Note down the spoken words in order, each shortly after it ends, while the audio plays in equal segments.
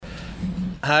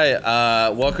Hi,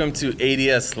 welcome to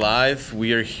ADS Live.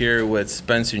 We are here with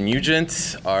Spencer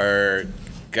Nugent, our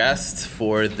guest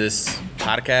for this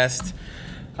podcast.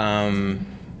 And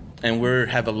we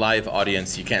have a live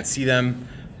audience. You can't see them,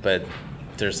 but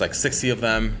there's like 60 of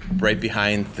them right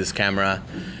behind this camera.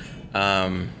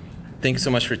 Thank you so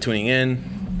much for tuning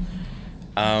in.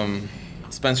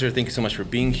 Spencer, thank you so much for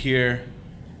being here.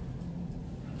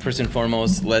 First and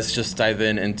foremost, let's just dive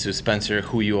into Spencer,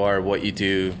 who you are, what you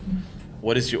do.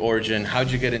 What is your origin? How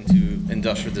did you get into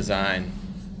industrial design?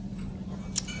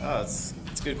 Oh, it's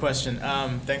a good question.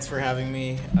 Thanks for having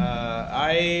me.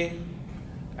 I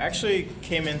actually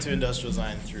came into industrial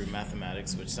design through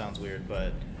mathematics, which sounds weird,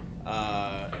 but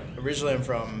originally I'm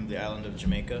from the island of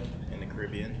Jamaica in the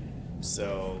Caribbean.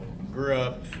 So grew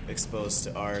up exposed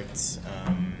to art.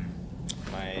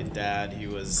 My dad, he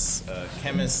was a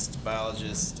chemist,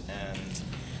 biologist,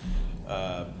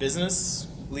 and business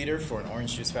leader for an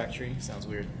orange juice factory. Sounds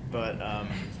weird, but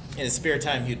in his spare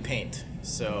time he'd paint.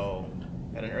 So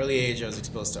at an early age I was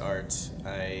exposed to art.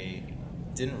 I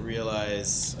didn't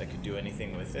realize I could do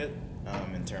anything with it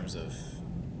in terms of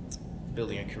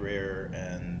building a career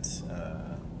and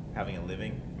having a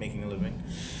living, making a living.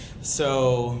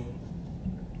 So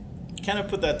kind of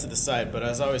put that to the side, but I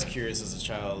was always curious as a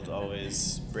child,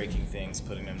 always breaking things,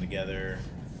 putting them together.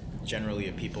 Generally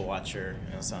a people watcher.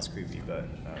 I know it sounds creepy, but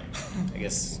I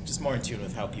guess just more in tune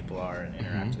with how people are and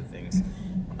interact with things.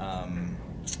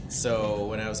 So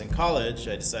when I was in college,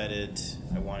 I decided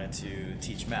I wanted to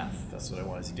teach math. That's what I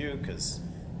wanted to do because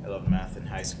I loved math in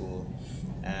high school.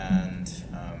 And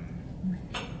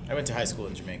I went to high school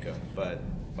in Jamaica, but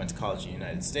went to college in the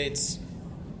United States,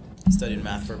 studied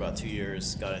math for about 2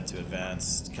 years, got into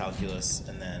advanced calculus,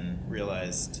 and then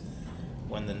realized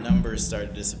when the numbers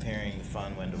started disappearing, the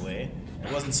fun went away.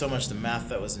 It wasn't so much the math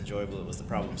that was enjoyable, it was the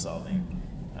problem solving,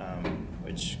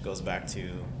 which goes back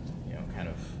to, kind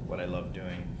of what I love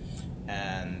doing.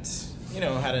 And,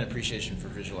 had an appreciation for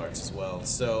visual arts as well.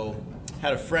 So,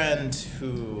 had a friend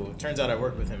who, turns out I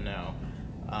work with him now,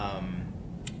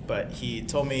 but he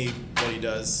told me what he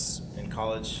does in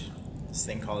college, this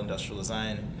thing called industrial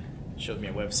design, showed me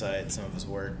a website, some of his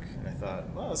work, and I thought,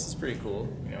 well, this is pretty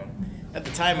cool, At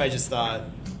the time, I just thought,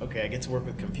 okay, I get to work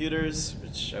with computers,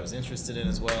 which I was interested in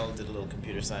as well, did a little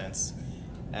computer science,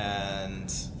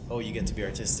 and, you get to be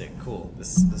artistic, cool,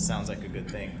 this sounds like a good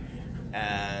thing.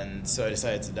 And so I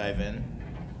decided to dive in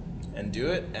and do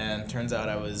it, and turns out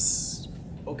I was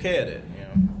okay at it,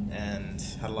 and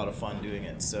had a lot of fun doing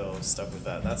it, so stuck with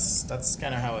that. That's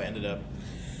kind of how I ended up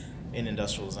in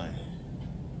industrial design.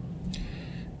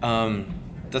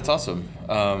 That's awesome.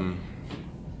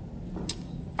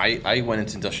 I went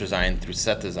into industrial design through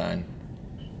set design.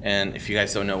 And if you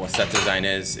guys don't know what set design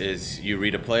is you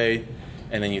read a play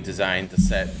and then you design the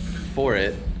set for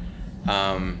it.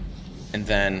 And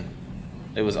then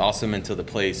it was awesome until the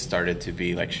plays started to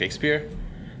be like Shakespeare.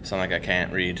 So I'm like, I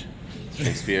can't read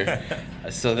Shakespeare.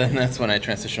 So then that's when I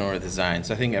transitioned over to design.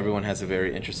 So I think everyone has a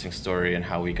very interesting story in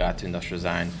how we got to industrial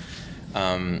design.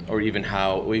 Or even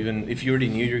if you already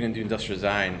knew you were going to do industrial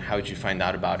design, how did you find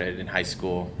out about it in high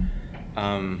school?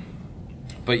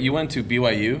 But you went to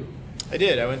BYU? I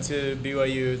did. I went to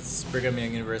BYU, it's Brigham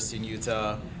Young University in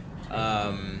Utah.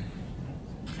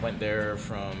 Went there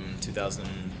from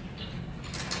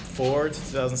 2004 to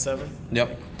 2007.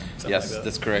 Yep. Yes, like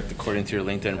that's correct, according to your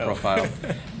LinkedIn profile.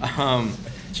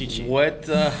 Cheat sheet.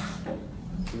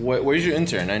 Where's your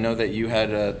intern? I know that you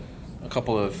had a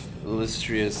couple of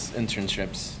illustrious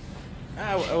internships.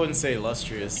 I wouldn't say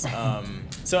illustrious.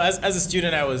 So as a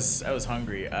student, I was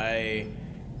hungry. I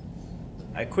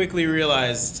quickly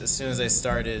realized as soon as I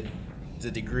started the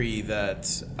degree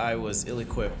that I was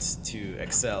ill-equipped to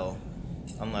excel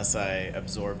unless I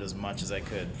absorbed as much as I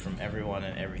could from everyone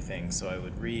and everything. So I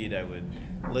would read, I would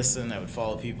listen, I would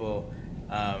follow people.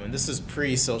 And this was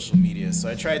pre-social media, so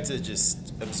I tried to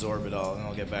just absorb it all, and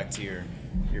I'll get back to your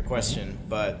question.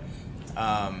 But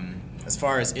as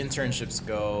far as internships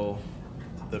go,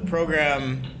 the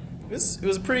program, it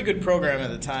was a pretty good program at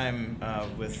the time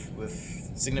with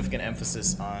significant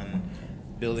emphasis on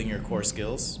building your core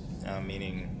skills,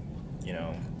 meaning,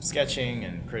 sketching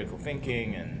and critical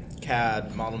thinking and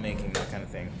CAD, model making, that kind of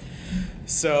thing.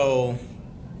 So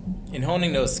in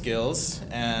honing those skills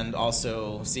and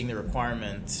also seeing the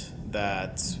requirement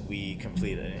that we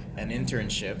complete an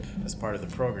internship as part of the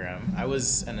program, I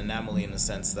was an anomaly in the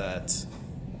sense that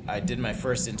I did my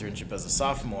first internship as a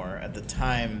sophomore. At the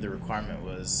time, the requirement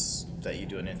was that you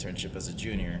do an internship as a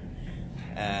junior.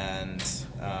 And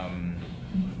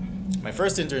my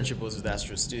first internship was with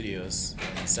Astro Studios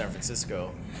in San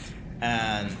Francisco.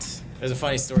 And there's a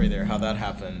funny story there, how that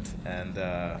happened. And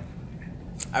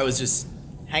I was just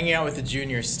hanging out with the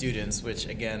junior students, which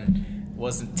again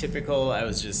wasn't typical. I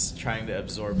was just trying to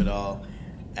absorb it all.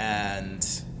 And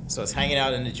so I was hanging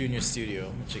out in the junior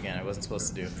studio, which again I wasn't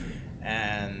supposed to do.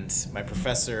 And my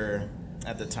professor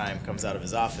at the time comes out of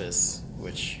his office,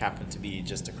 which happened to be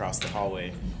just across the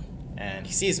hallway. And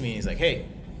he sees me and he's like, "Hey,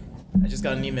 I just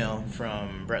got an email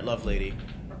from Brett Lovelady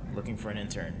looking for an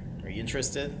intern. Are you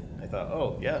interested?" I thought,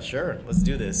 "Oh, yeah, sure. Let's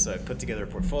do this." So I put together a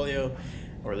portfolio,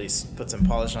 or at least put some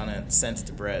polish on it, sent it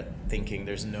to Brett, thinking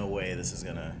there's no way this is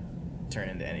going to turn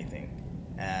into anything.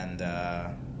 And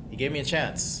he gave me a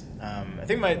chance. I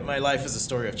think my life is a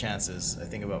story of chances. I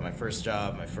think about my first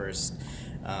job, my first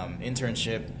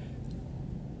internship.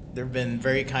 There have been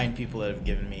very kind people that have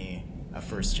given me a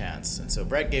first chance. And so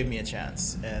Brett gave me a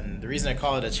chance. And the reason I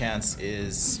call it a chance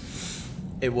is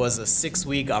it was a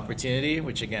 6-week opportunity,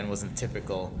 which again wasn't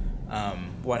typical.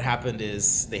 What happened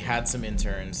is they had some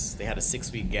interns. They had a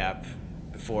 6-week gap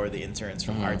before the interns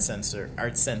from Art Center,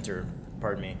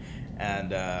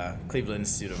 and Cleveland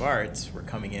Institute of Art were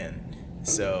coming in.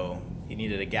 So he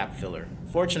needed a gap filler.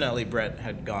 Fortunately, Brett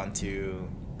had gone to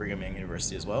Brigham Young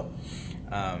University as well.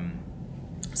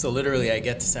 So literally I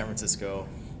get to San Francisco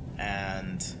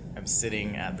and I'm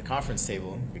sitting at the conference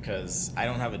table because I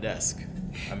don't have a desk.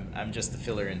 I'm just the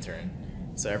filler intern.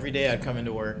 So every day I'd come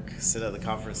into work, sit at the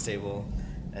conference table,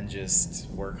 and just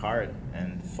work hard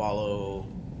and follow,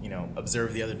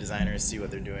 observe the other designers, see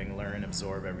what they're doing, learn,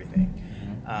 absorb everything.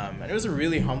 And it was a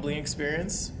really humbling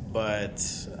experience, but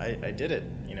I did it,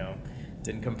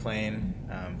 didn't complain,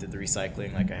 did the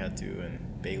recycling like I had to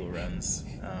and bagel runs,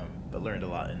 but learned a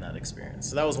lot in that experience.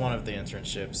 So that was one of the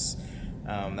internships.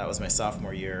 That was my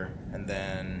sophomore year. And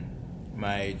then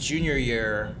my junior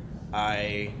year,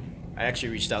 I actually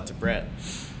reached out to Brett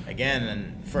again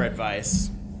and for advice,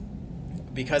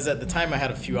 because at the time I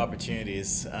had a few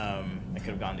opportunities. I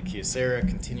could have gone to Kyocera,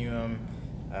 Continuum,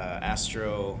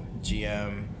 Astro,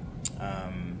 GM.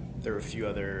 There were a few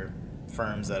other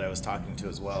firms that I was talking to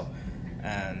as well.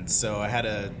 And so I had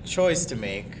a choice to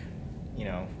make,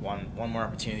 one more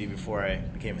opportunity before I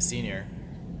became a senior.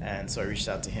 And so I reached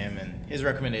out to him, and his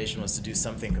recommendation was to do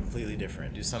something completely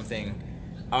different, do something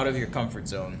out of your comfort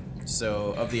zone.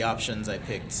 So of the options, I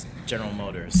picked General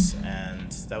Motors,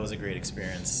 and that was a great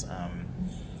experience.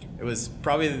 It was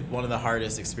probably one of the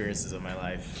hardest experiences of my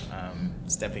life,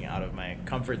 stepping out of my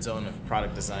comfort zone of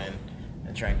product design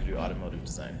and trying to do automotive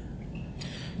design.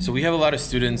 So we have a lot of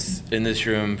students in this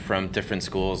room from different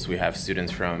schools. We have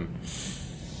students from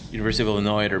University of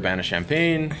Illinois at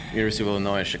Urbana-Champaign, University of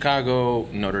Illinois at Chicago,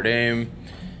 Notre Dame,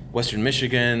 Western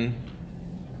Michigan.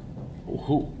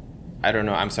 I don't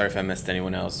know, I'm sorry if I missed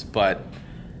anyone else, but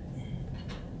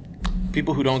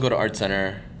people who don't go to Art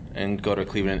Center and go to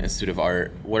Cleveland Institute of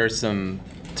Art, what are some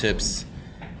tips,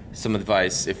 some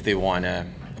advice if they want to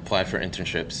apply for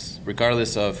internships,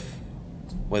 regardless of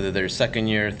whether they're second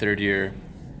year, third year?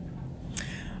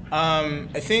 I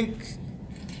think,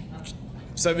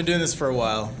 so I've been doing this for a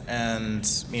while, and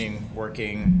meaning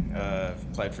working,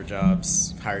 applied for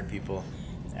jobs, hired people,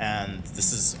 and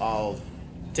this is all,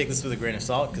 take this with a grain of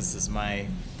salt because this is my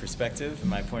perspective and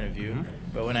my point of view. Mm-hmm.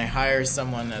 But when I hire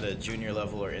someone at a junior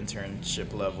level or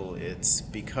internship level, it's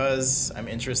because I'm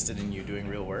interested in you doing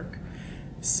real work.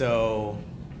 So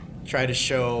try to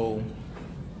show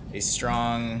a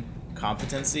strong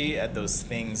competency at those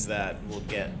things that will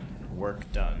get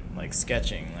work done, like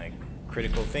sketching, like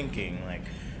critical thinking, like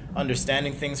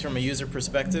understanding things from a user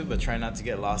perspective, but try not to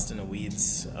get lost in the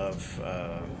weeds of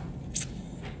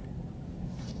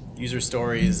user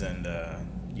stories and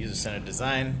user-centered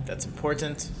design. That's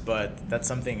important, but that's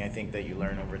something I think that you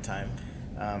learn over time.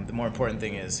 The more important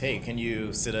thing is, hey, can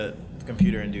you sit at the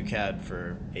computer and do CAD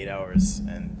for 8 hours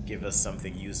and give us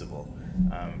something usable?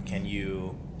 Can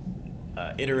you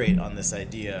iterate on this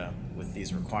idea with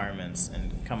these requirements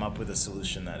and come up with a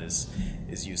solution that is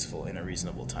useful in a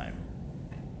reasonable time?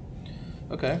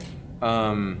 Okay.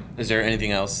 Is there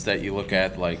anything else that you look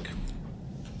at, like,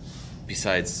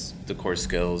 besides the core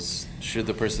skills? Should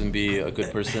the person be a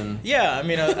good person? Yeah, I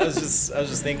mean, I was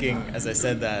just thinking as I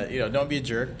said that, don't be a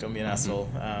jerk, don't be an asshole.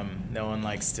 No one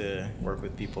likes to work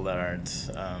with people that aren't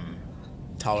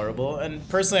tolerable. And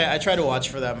personally, I try to watch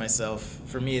for that myself.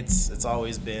 For me, it's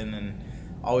always been and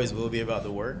always will be about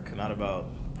the work, not about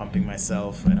pumping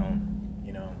myself. I don't,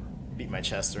 beat my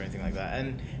chest or anything like that.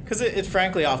 And because it's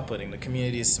frankly off-putting. The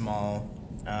community is small,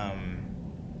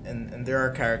 and there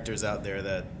are characters out there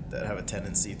that have a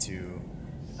tendency to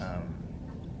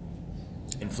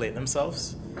inflate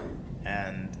themselves,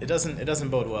 and it doesn't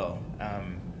bode well.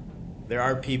 There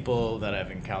are people that I've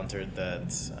encountered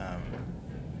that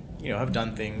have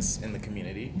done things in the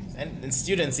community, and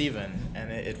students even,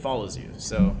 and it follows you.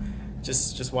 So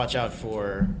just watch out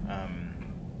for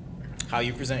how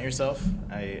you present yourself.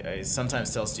 I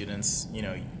sometimes tell students,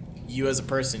 you as a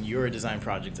person, you're a design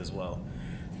project as well.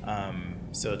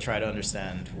 So try to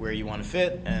understand where you want to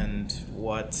fit and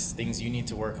what things you need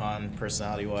to work on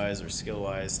personality-wise or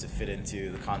skill-wise to fit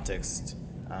into the context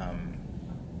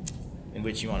in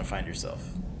which you want to find yourself.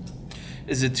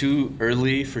 Is it too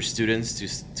early for students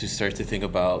to start to think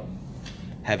about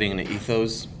having an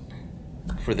ethos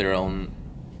for their own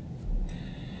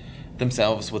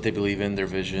themselves, what they believe in, their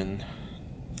vision?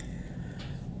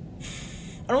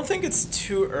 I don't think it's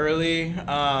too early.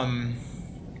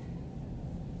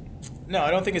 No, I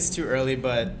don't think it's too early,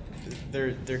 but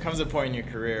there comes a point in your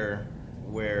career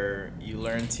where you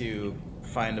learn to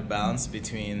find a balance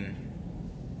between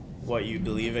what you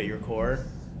believe at your core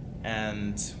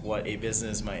and what a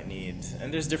business might need.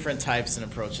 And there's different types and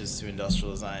approaches to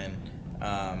industrial design.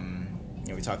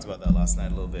 We talked about that last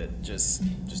night a little bit, just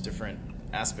different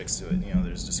aspects to it.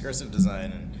 There's discursive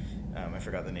design and I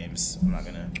forgot the names. I'm not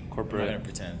gonna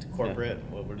pretend. Corporate.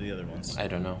 Yeah. What were the other ones? I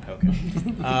don't know. Okay.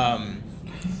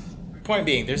 Point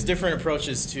being, there's different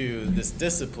approaches to this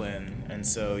discipline, and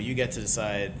so you get to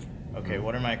decide, okay,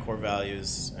 what are my core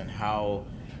values, and how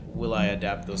will I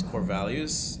adapt those core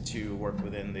values to work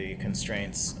within the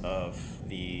constraints of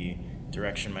the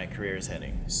direction my career is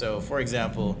heading. So, for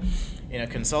example, in a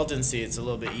consultancy, it's a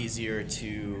little bit easier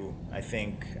to, I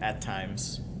think, at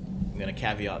times, I'm going to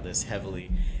caveat this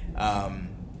heavily, a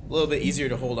little bit easier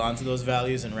to hold on to those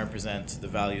values and represent the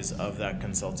values of that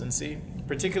consultancy,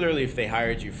 particularly if they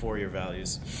hired you for your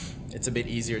values. It's a bit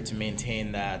easier to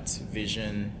maintain that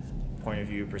vision, point of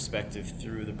view, perspective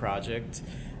through the project.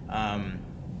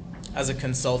 As a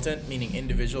consultant, meaning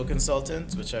individual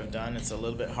consultant, which I've done, it's a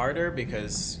little bit harder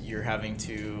because you're having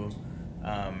to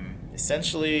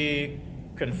essentially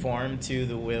conform to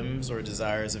the whims or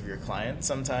desires of your client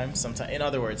sometimes. In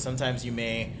other words, sometimes you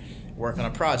may work on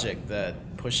a project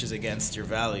that pushes against your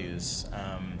values.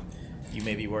 You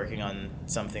may be working on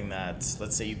something that,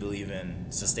 let's say you believe in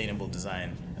sustainable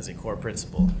design as a core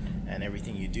principle, and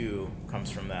everything you do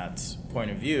comes from that point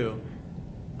of view,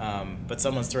 but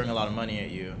someone's throwing a lot of money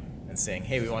at you and saying,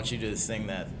 hey, we want you to do this thing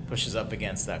that pushes up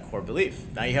against that core belief.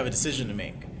 Now you have a decision to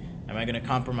make. Am I going to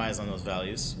compromise on those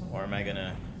values, or am I going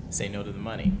to say no to the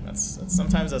money?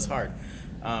 Sometimes that's hard.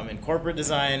 In corporate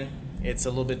design, it's a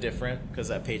little bit different because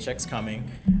that paycheck's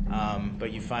coming,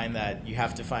 but you find that you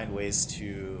have to find ways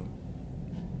to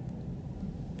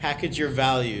package your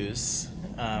values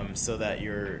so that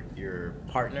your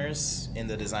partners in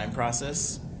the design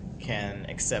process can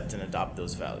accept and adopt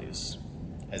those values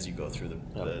as you go through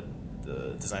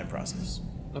the design process.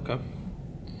 Okay.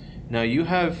 Now you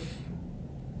have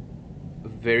a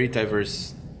very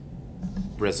diverse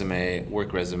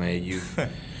work resume.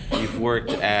 You've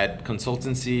worked at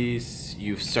consultancies,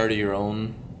 you've started your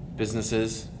own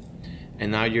businesses,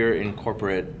 and now you're in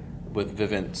corporate with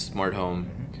Vivint Smart Home.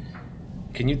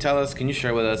 Can you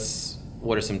share with us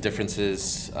what are some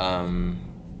differences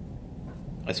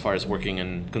as far as working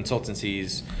in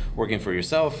consultancies, working for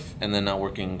yourself, and then now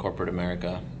working in corporate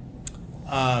America?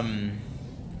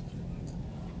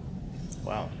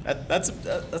 Wow, that's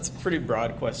a pretty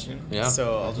broad question. Yeah.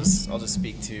 So I'll just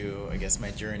speak to, I guess,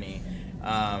 my journey.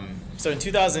 So in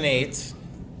 2008,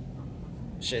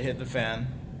 shit hit the fan,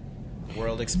 the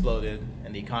world exploded,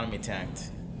 and the economy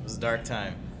tanked. It was a dark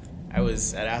time. I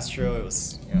was at Astro. It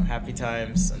was happy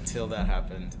times until that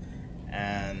happened,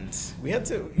 and we had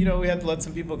to let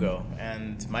some people go.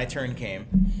 And my turn came,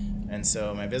 and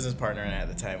so my business partner and I at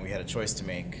the time, we had a choice to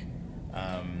make.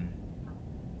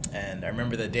 And I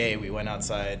remember the day we went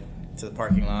outside to the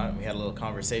parking lot, and we had a little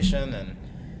conversation, and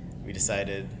we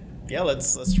decided, yeah,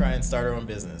 let's try and start our own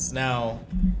business. Now,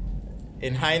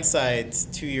 in hindsight,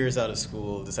 2 years out of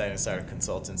school, deciding to start a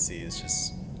consultancy is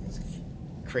just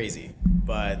crazy.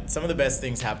 But some of the best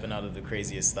things happen out of the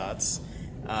craziest thoughts.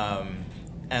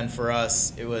 And for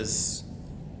us, it was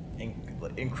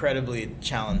incredibly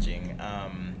challenging.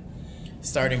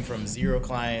 Starting from 0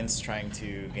 clients, trying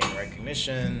to gain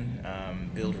recognition,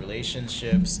 build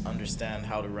relationships, understand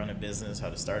how to run a business, how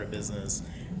to start a business,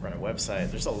 run a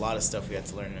website. There's a lot of stuff we had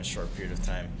to learn in a short period of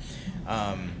time.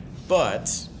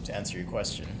 But to answer your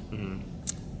question,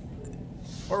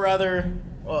 or rather,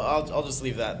 well, I'll just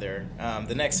leave that there.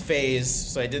 The next phase,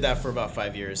 so I did that for about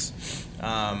 5 years.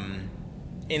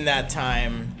 In that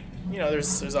time,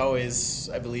 there's always,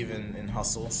 I believe in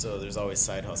hustle, so there's always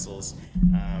side hustles.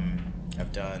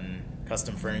 I've done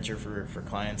custom furniture for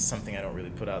clients, something I don't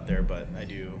really put out there, but I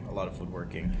do a lot of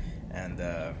woodworking and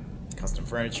custom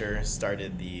furniture.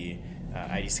 Started the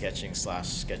ID sketching /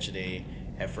 Sketch-A-Day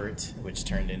effort, which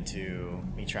turned into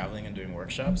me traveling and doing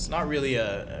workshops. Not really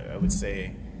I would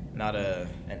say, not an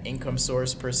income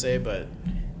source per se, but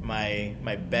my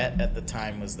bet at the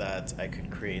time was that I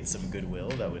could create some goodwill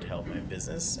that would help my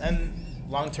business, and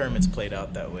long term it's played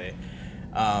out that way.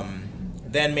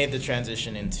 Then made the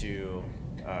transition into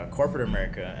corporate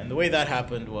America, and the way that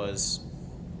happened was,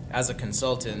 as a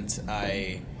consultant,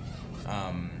 I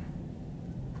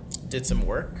did some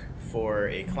work for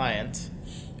a client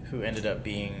who ended up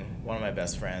being one of my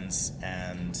best friends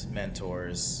and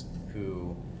mentors,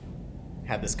 who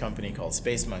had this company called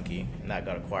Space Monkey, and that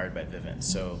got acquired by Vivint.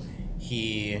 So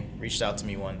he reached out to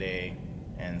me one day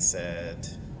and said,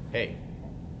 hey,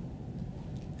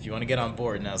 if you want to get on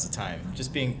board, now's the time.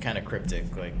 Just being kind of cryptic,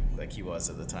 like he was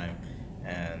at the time.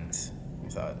 And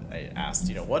I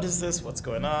asked, what is this? What's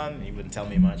going on? And he wouldn't tell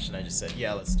me much, and I just said,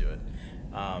 yeah, let's do it.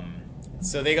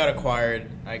 So they got acquired.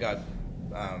 I got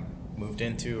moved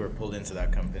into or pulled into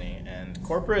that company. And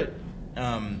corporate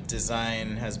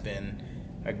design has been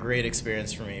a great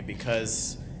experience for me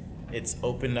because it's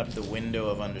opened up the window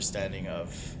of understanding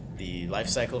of the life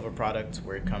cycle of a product,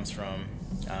 where it comes from.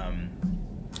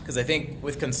 Because I think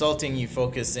with consulting, you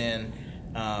focus in,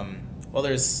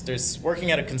 there's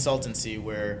working at a consultancy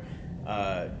where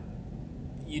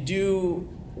you do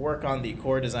work on the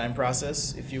core design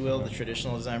process, if you will, the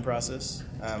traditional design process.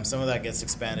 Some of that gets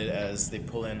expanded as they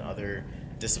pull in other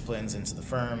disciplines into the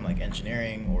firm, like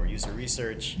engineering or user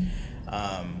research,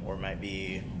 or might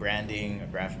be branding, a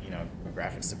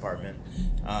graphics department.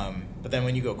 But then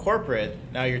when you go corporate,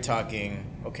 now you're talking,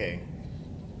 okay,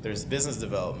 there's business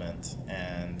development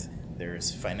and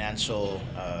there's financial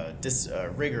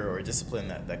rigor or discipline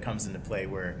that comes into play,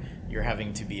 where you're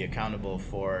having to be accountable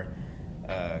for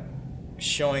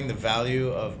showing the value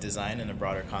of design in a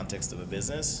broader context of a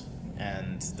business.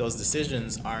 And those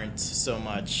decisions aren't so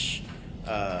much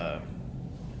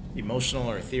emotional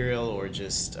or ethereal or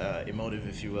just emotive,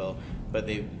 if you will, but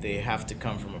they have to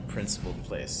come from a principled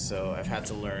place. So I've had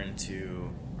to learn to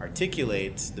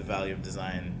articulate the value of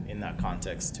design in that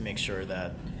context to make sure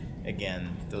that,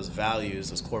 again, those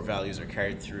core values are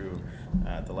carried through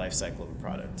the life cycle of a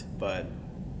product. But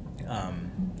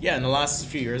in the last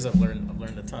few years, I've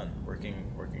learned a ton working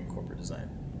in corporate design.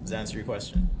 Does that answer your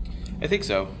question? I think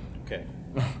so. Okay.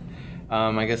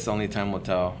 I guess only time will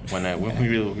tell when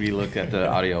we look at the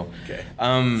audio. Okay.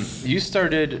 You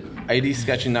started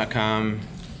idsketching.com,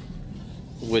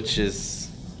 which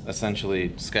is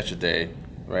essentially Sketch-A-Day,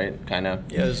 right? Kind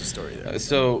of. Yeah, there's a story there.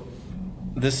 So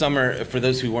this summer, for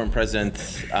those who weren't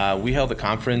present, we held a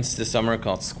conference this summer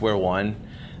called Square One,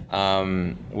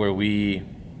 where we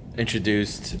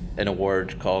introduced an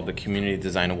award called the Community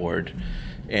Design Award.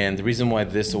 And the reason why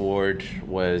this award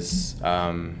was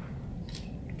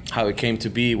how it came to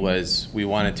be was we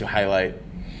wanted to highlight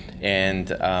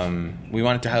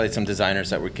some designers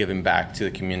that were giving back to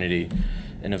the community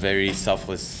in a very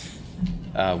selfless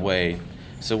way.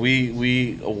 So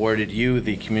we awarded you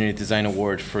the Community Design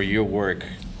Award for your work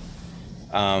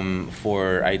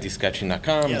for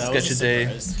idsketching.com, Yeah, that Sketch-A-Day.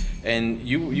 was a surprise. And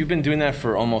you've been doing that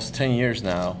for almost 10 years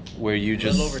now, where you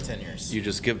just... A little over 10 years. You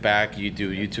just give back, you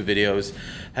do YouTube videos.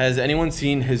 Has anyone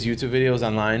seen his YouTube videos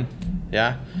online?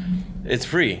 Yeah? It's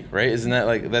free, right? Isn't that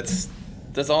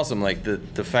that's awesome. Like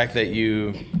the fact that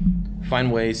you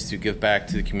find ways to give back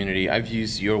to the community. I've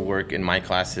used your work in my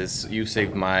classes. You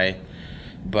saved my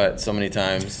butt so many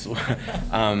times. Here,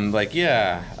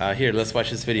 let's watch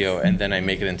this video, and then I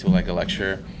make it into like a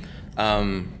lecture.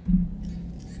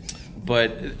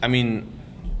 But I mean,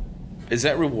 is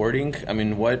that rewarding? I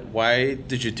mean, why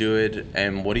did you do it,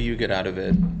 and what do you get out of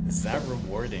it? Is that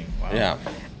rewarding? Wow. Yeah.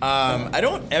 I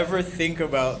don't ever think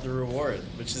about the reward,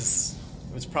 which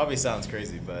probably sounds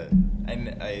crazy, but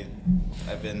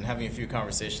I've been having a few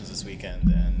conversations this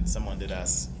weekend, and someone did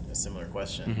ask a similar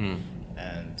question. Mm-hmm.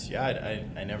 And yeah,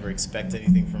 I never expect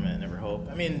anything from it, never hope.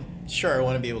 I mean, sure, I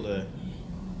want to be able to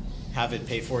have it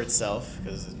pay for itself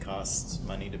because it costs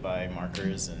money to buy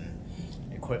markers and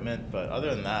equipment, but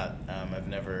other than that, I've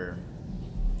never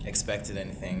expected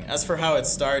anything. As for how it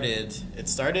started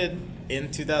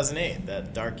in 2008,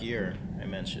 that dark year I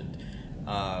mentioned.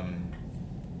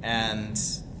 And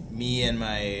me and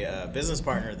my business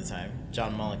partner at the time,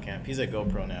 John Mullenkamp, he's at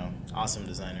GoPro now, awesome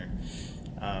designer.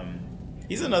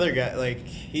 He's another guy,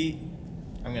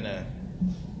 I'm gonna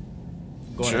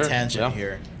go on a tangent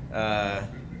here.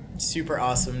 Super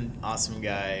awesome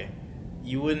guy.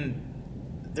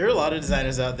 There are a lot of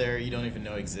designers out there you don't even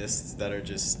know exist that are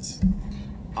just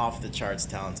off the charts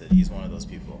talented. He's one of those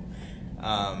people.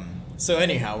 So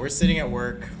anyhow, we're sitting at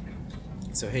work.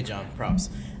 So hey John, props.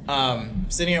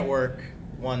 Sitting at work,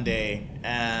 one day,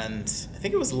 and I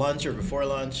think it was lunch or before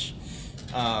lunch.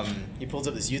 He pulls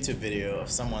up this YouTube video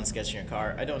of someone sketching a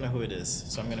car. I don't know who it is,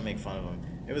 so I'm gonna make fun of him.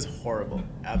 It was horrible,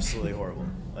 absolutely horrible.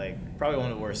 Like, probably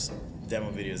one of the worst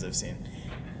demo videos I've seen.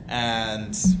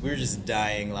 And we were just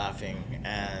dying laughing,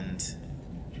 and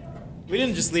we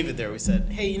didn't just leave it there. We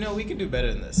said, hey, you know, we can do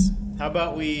better than this. How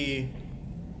about I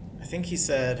think he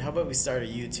said, how about we start a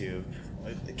YouTube?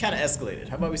 It kind of escalated.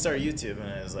 How about we start a YouTube?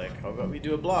 And I was like, how about we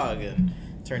do a blog? And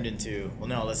it turned into, well,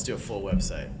 no, let's do a full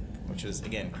website, which was,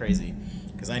 again, crazy,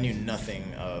 because I knew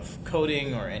nothing of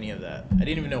coding or any of that. I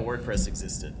didn't even know WordPress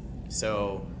existed.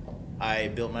 So I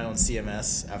built my own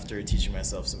CMS after teaching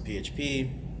myself some PHP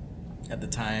at the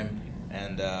time,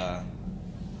 and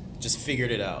just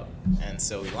figured it out. And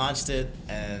so we launched it,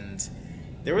 and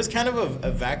there was kind of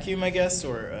a vacuum, I guess,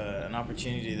 or an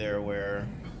opportunity there where,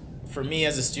 for me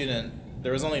as a student,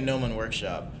 there was only Gnomon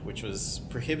Workshop, which was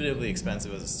prohibitively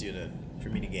expensive as a student for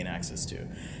me to gain access to.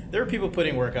 There were people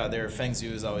putting work out there. Feng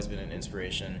Zhu has always been an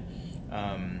inspiration.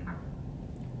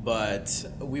 But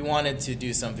we wanted to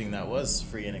do something that was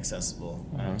free and accessible,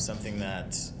 something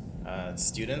that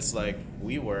students like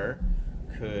we were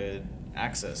could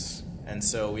access. And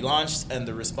so we launched, and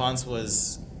the response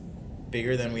was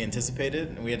bigger than we anticipated,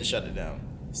 and we had to shut it down.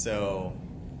 So,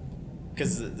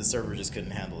 because the server just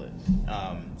couldn't handle it.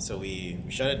 So we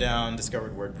shut it down,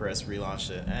 discovered WordPress,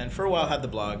 relaunched it, and for a while had the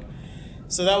blog.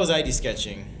 So that was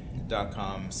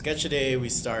idsketching.com. Sketch-A-Day we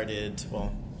started,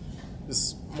 well, it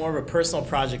was more of a personal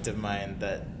project of mine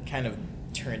that kind of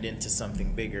turned into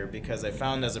something bigger, because I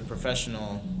found as a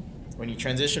professional, when you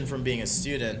transition from being a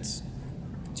student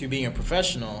to being a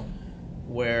professional,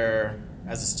 where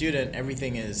as a student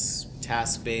everything is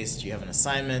task-based, you have an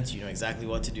assignment, you know exactly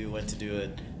what to do, when to do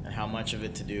it, and how much of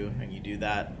it to do, and you do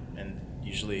that, and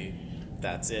usually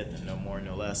that's it, and no more,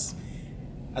 no less.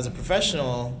 As a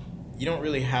professional, you don't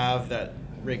really have that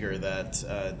rigor,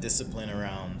 that discipline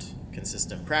around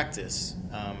consistent practice.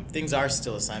 Things are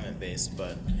still assignment-based,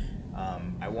 but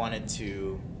I wanted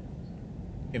to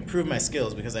improve my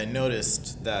skills because I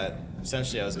noticed that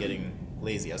essentially I was getting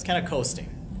lazy. I was kind of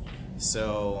coasting.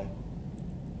 So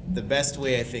the best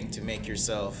way, I think, to make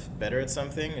yourself better at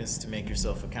something is to make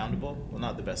yourself accountable. Well,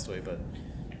 not the best way, but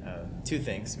two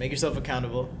things. Make yourself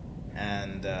accountable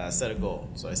and set a goal.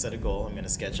 So I set a goal. I'm going to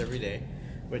sketch every day,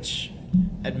 which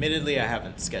admittedly I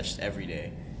haven't sketched every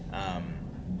day.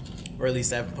 Or at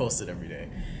least I haven't posted every day.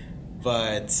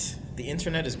 But the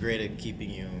internet is great at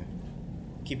keeping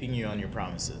you on your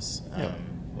promises. Yeah.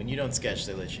 When you don't sketch,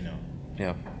 they let you know.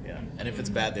 Yeah. Yeah. And if it's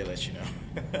bad, they let you know.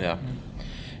 Yeah.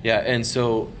 Yeah, and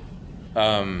so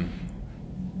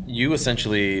you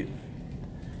essentially,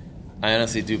 I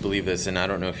honestly do believe this, and I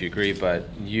don't know if you agree, but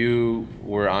you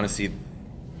were honestly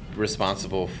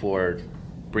responsible for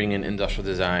bringing industrial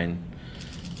design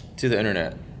to the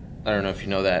internet. I don't know if you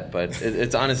know that, but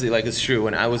it's honestly, like, it's true.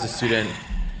 When I was a student...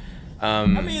 I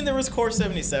mean, there was Core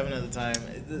 77 at the time.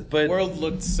 The world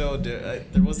looked so... there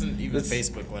wasn't even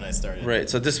Facebook when I started. Right,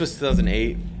 so this was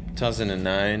 2008,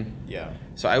 2009. Yeah.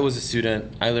 So I was a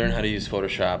student. I learned how to use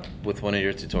Photoshop with one of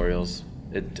your tutorials.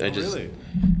 Really?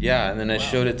 Yeah, and then I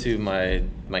showed it to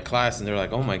my class, and they were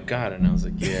like, "Oh my god!" And I was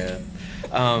like, "Yeah."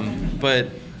 But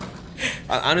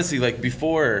honestly, like,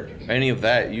 before any of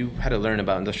that, you had to learn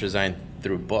about industrial design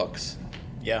through books.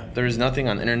 Yeah. There was nothing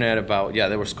on the internet about. Yeah,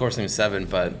 there was Core 77,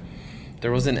 but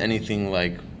there wasn't anything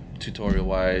like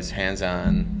tutorial-wise,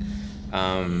 hands-on.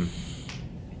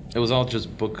 It was all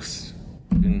just books.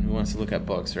 And who wants to look at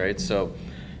books, right? So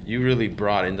you really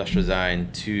brought industrial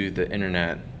design to the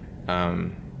internet.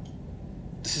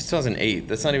 This is 2008.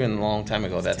 That's not even a long time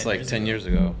ago. That's like 10 years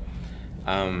ago.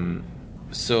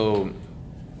 So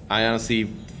I honestly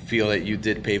feel that you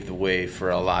did pave the way for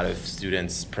a lot of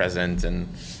students present, and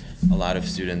a lot of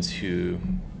students who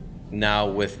now,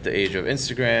 with the age of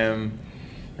Instagram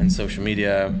and social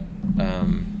media,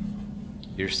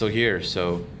 you're still here.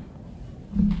 So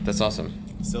that's awesome.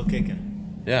 Still kicking.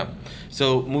 Yeah.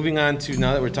 So moving on to,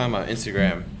 now that we're talking about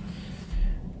Instagram,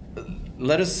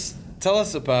 tell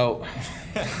us about,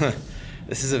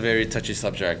 this is a very touchy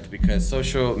subject, because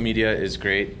social media is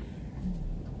great,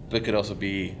 but it could also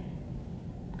be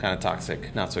kind of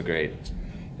toxic, not so great.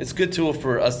 It's a good tool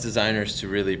for us designers to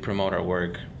really promote our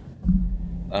work.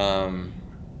 Do you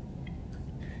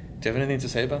have anything to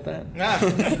say about that?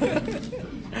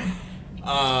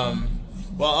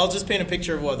 Well, I'll just paint a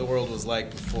picture of what the world was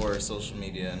like before social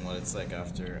media and what it's like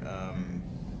after.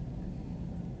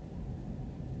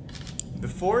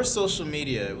 Before social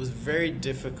media, it was very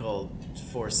difficult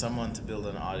for someone to build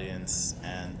an audience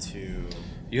and to...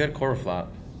 You had Coreflot.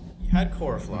 You had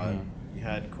Coreflot. Mm-hmm. You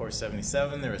had Core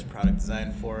 77. There was product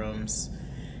design forums.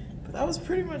 that was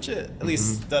pretty much it. At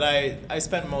least that I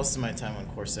spent most of my time on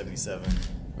Core 77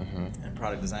 and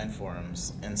product design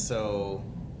forums. And so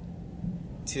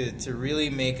to really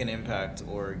make an impact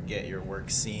or get your work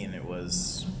seen, it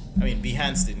was, I mean,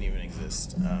 Behance didn't even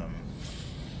exist.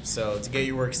 So to get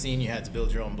your work seen, you had to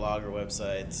build your own blog or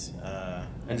website.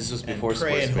 And this was before Squarespace.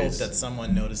 Pray and hope Squarespace. that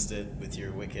someone noticed it with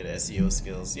your wicked SEO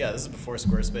skills. Yeah, this is before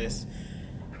Squarespace.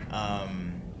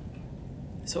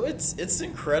 So it's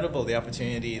incredible the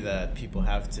opportunity that people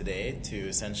have today to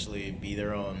essentially be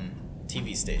their own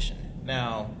TV station.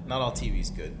 Now, not all TV is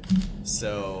good.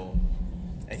 So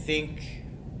I think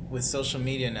with social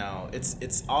media now,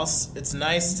 it's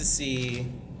nice to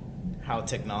see how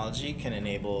technology can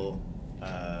enable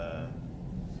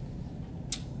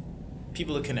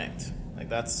people to connect. Like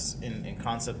that's in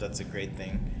concept, that's a great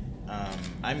thing.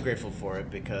 I'm grateful for it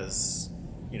because,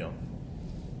 you know,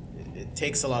 it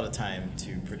takes a lot of time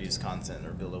to produce content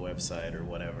or build a website or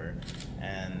whatever.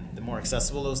 And the more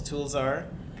accessible those tools are,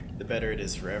 the better it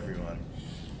is for everyone.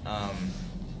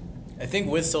 I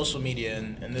think with social media,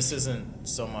 and this isn't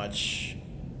so much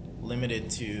limited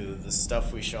to the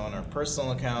stuff we show on our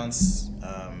personal accounts,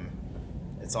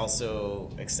 it's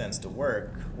also extends to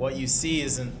work. What you see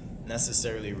isn't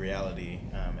necessarily reality.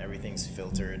 Everything's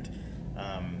filtered,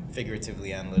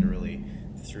 figuratively and literally,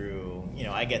 through, you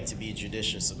know, I get to be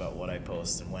judicious about what I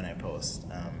post and when I post.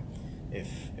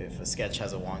 If a sketch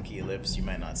has a wonky ellipse, you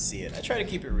might not see it. I try to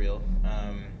keep it real.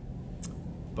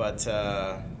 But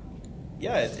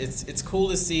yeah, it's cool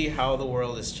to see how the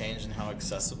world has changed and how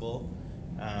accessible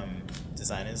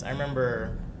design is. I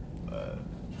remember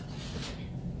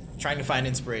trying to find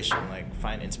inspiration, like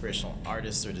find inspirational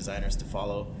artists or designers to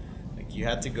follow. Like you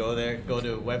had to go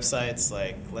to websites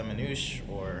like Lemonoosh,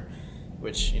 or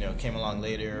which, you know, came along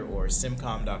later, or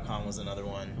simcom.com was another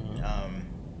one,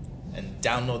 and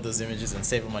download those images and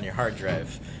save them on your hard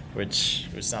drive, which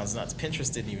sounds nuts.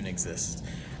 Pinterest didn't even exist.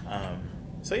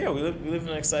 So yeah, we live in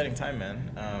an exciting time,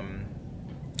 man.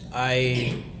 I'll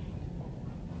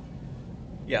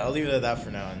leave it at that for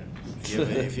now. And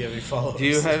if you have any follow-ups.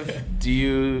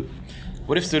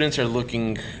 What if students are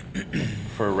looking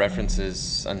for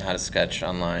references on how to sketch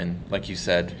online? Like you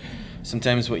said,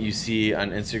 sometimes what you see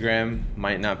on Instagram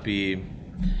might not be,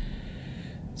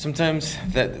 sometimes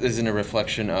that isn't a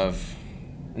reflection of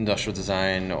industrial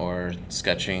design or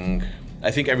sketching. I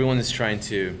think everyone is trying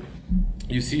to,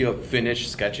 you see a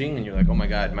finished sketching and you're like, oh my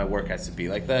God, my work has to be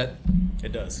like that.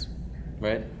 It does.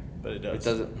 Right? But it does. It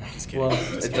doesn't. Just kidding. Well,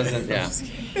 Just it kidding. doesn't,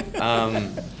 yeah.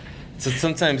 So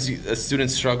sometimes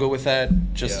students struggle with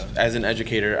that. Just as an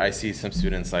educator, I see some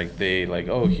students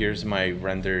oh, here's my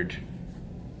rendered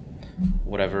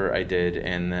whatever I did,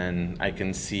 and then I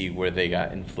can see where they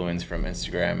got influence from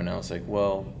Instagram, and I was like,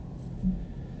 well,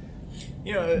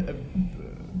 you know,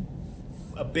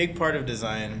 a big part of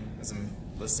design, as I'm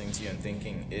listening to you and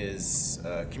thinking, is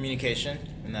communication,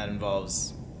 and that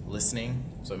involves listening.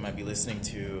 So it might be listening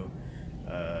to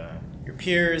your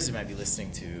peers, it might be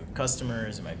listening to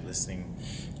customers, it might be listening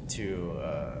to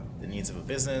the needs of a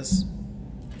business,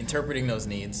 interpreting those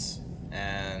needs,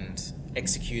 and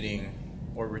executing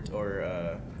or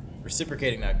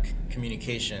reciprocating that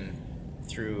communication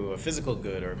through a physical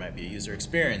good, or it might be a user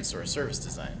experience or a service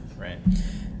design, right?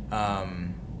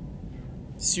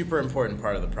 Super important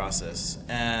part of the process,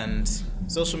 and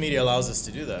social media allows us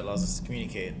to do that, allows us to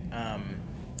communicate. I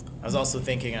was also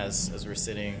thinking as we're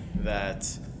sitting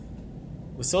that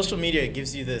with social media, it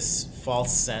gives you this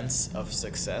false sense of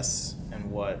success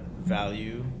and what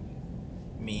value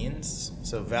means.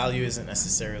 So value isn't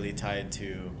necessarily tied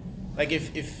to, like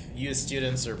if you as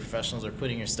students or professionals are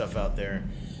putting your stuff out there,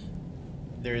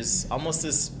 there's almost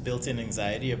this built-in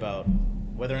anxiety about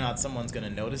whether or not someone's going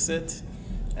to notice it,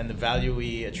 and the value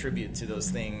we attribute to those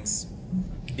things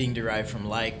being derived from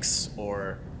likes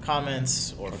or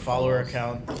comments or follower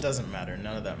count. It doesn't matter.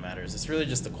 None of that matters. It's really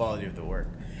just the quality of the work.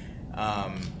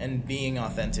 And being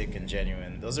authentic and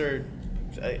genuine. Those are,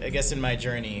 I guess, in my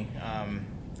journey,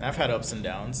 I've had ups and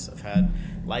downs. I've had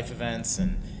life events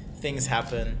and things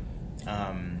happen.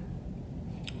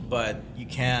 But you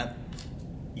can't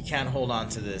hold on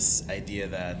to this idea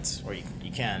that, or you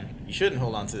shouldn't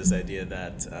hold on to this idea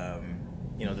that,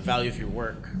 the value of your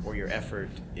work or your effort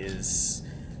is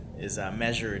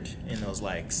measured in those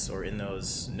likes or in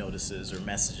those notices or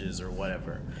messages or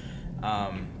whatever.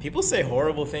 People say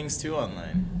horrible things too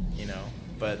online,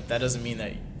 but that doesn't mean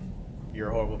that you're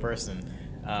a horrible person.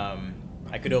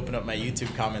 I could open up my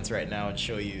YouTube comments right now and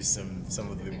show you some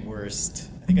of the worst.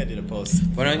 I think I did a post.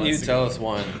 Why don't you tell us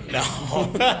one? No.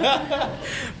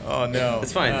 Oh no.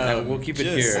 It's fine. We'll keep it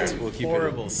here. We'll keep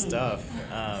horrible stuff.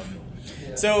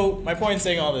 So my point in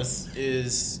saying all this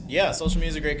is, yeah, social media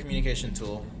is a great communication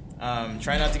tool.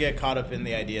 Try not to get caught up in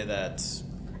the idea that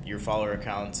your follower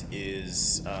account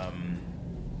is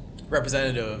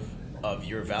representative of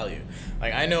your value.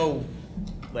 Like, I know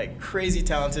like crazy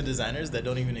talented designers that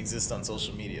don't even exist on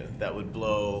social media that would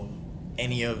blow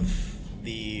any of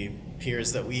the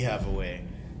peers that we have away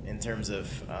in terms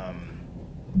of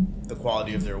the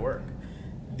quality of their work.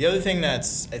 The other thing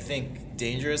that's, I think,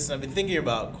 dangerous, and I've been thinking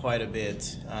about quite a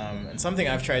bit, and something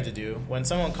I've tried to do, when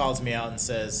someone calls me out and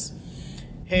says,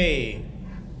 hey,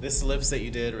 this ellipse that you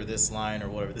did, or this line, or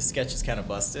whatever, this sketch is kind of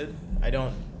busted, I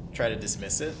don't try to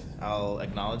dismiss it. I'll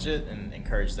acknowledge it and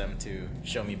encourage them to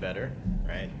show me better,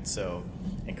 right? So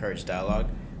encourage dialogue.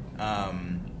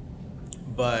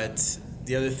 But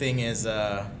the other thing is,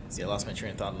 see, I lost my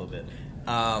train of thought a little bit.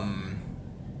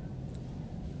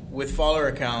 With follower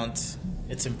account,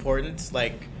 it's important.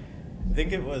 Like, I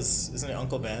think it was, isn't it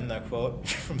Uncle Ben, that quote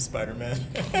from Spider-Man?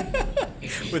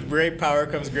 With great power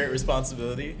comes great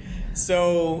responsibility.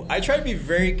 So I try to be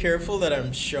very careful that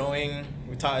I'm showing,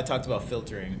 I talked about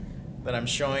filtering, that I'm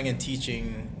showing and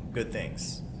teaching good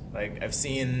things. Like, I've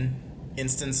seen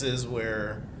instances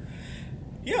where,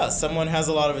 yeah, someone has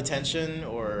a lot of attention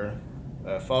or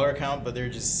a follower account, but they're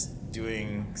just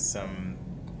doing some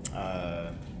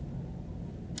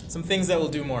things that will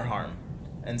do more harm.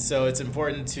 And so it's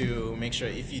important to make sure,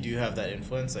 if you do have that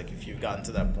influence, like if you've gotten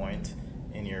to that point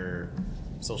in your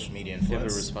social media influence, you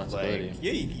have a responsibility. like,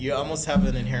 yeah, you almost have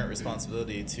an inherent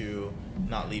responsibility to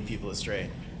not lead people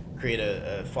astray, create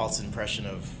a false impression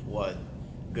of what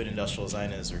good industrial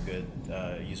design is, or good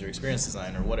user experience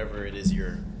design, or whatever it is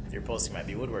you're posting. Might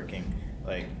be woodworking.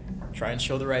 Like, try and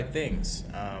show the right things,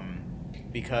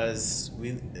 because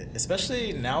we,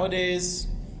 especially nowadays,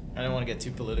 I don't want to get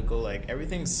too political, like,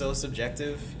 everything's so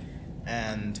subjective,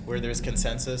 and where there's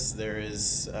consensus, there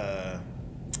is a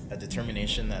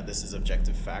determination that this is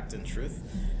objective fact and truth.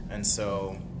 And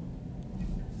so,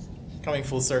 coming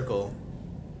full circle,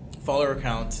 follower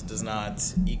count does not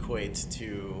equate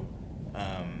to,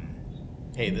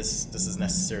 hey, this is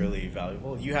necessarily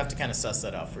valuable. You have to kind of suss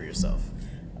that out for yourself.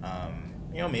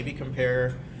 Maybe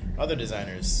compare other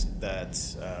designers that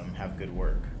have good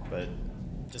work, but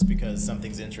just because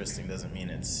something's interesting doesn't mean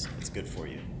it's good for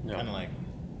you. No. Kind of like,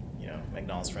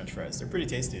 McDonald's French fries. They're pretty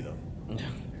tasty, though. Yeah.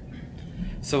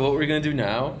 So what we're going to do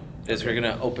now is we're going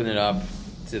to open it up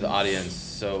to the audience.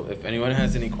 So if anyone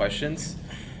has any questions,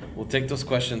 we'll take those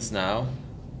questions now,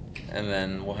 and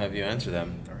then we'll have you answer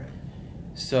them. All right.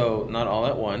 So not all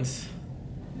at once,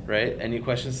 right? Any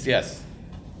questions? Yes.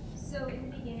 So in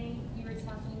the beginning, you were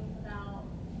talking about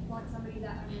you want somebody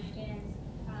that understands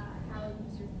how a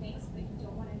user thinks, but you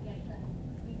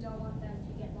don't want them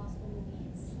to get lost in the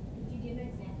weeds. Could you give an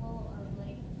example of,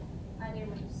 like, either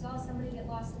when you saw somebody get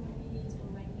lost in the weeds or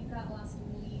when you got lost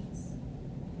in the weeds?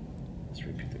 Let's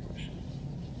repeat the question.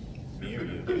 Me or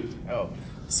you? Oh,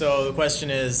 so the question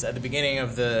is, at the beginning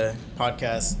of the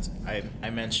podcast, I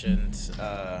mentioned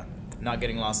not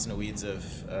getting lost in the weeds of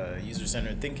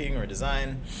user-centered thinking or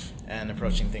design and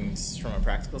approaching things from a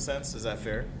practical sense. Is that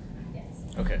fair? Yes.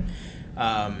 Okay.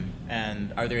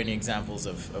 And are there any examples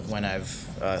of when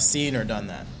I've seen or done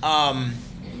that?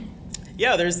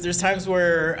 Yeah, there's times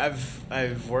where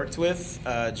I've worked with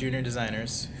junior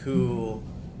designers who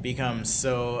become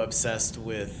so obsessed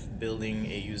with building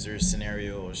a user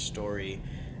scenario or story,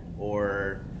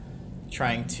 or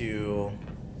trying to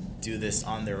do this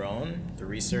on their own, the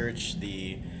research,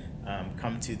 the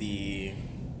come to the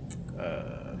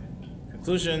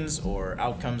conclusions or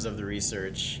outcomes of the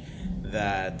research,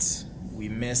 that we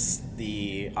miss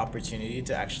the opportunity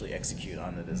to actually execute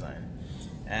on the design.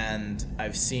 And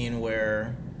I've seen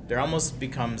where there almost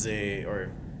becomes a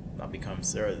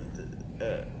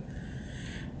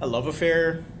love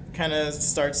affair kind of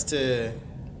starts to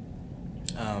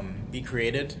be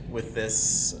created with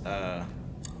this,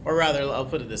 or rather, I'll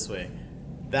put it this way,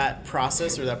 that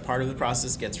process or that part of the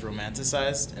process gets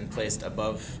romanticized and placed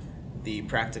above the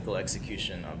practical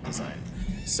execution of design.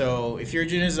 So if you're a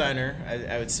junior designer,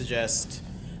 I would suggest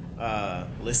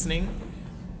listening.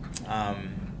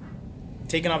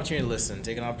 Take an opportunity to listen.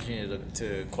 Take an opportunity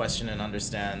to question and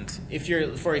understand. If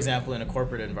you're, for example, in a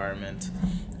corporate environment,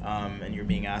 and you're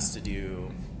being asked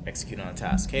to execute on a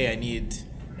task. Hey, I need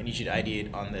you to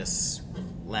ideate on this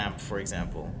lamp, for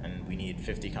example, and we need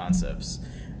 50 concepts.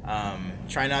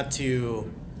 Try not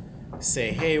to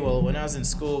say, hey, well, when I was in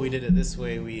school, we did it this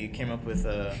way. We came up with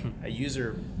a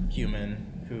user human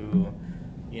who,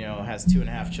 has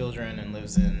 2.5 children and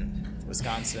lives in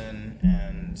Wisconsin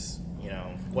and,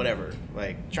 whatever.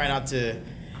 Like, try not to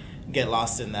get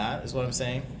lost in that, is what I'm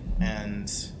saying.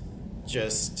 And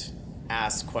just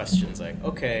ask questions like,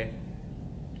 okay,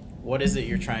 what is it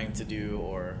you're trying to do,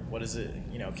 or what is it,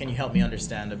 can you help me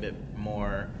understand a bit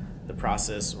more the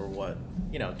process, or what,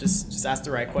 just ask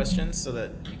the right questions so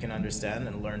that you can understand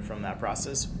and learn from that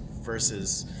process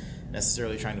versus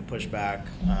necessarily trying to push back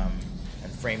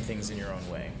and frame things in your own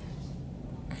way.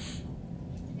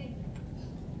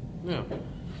 Yeah.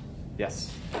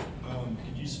 Yes.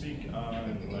 Could you speak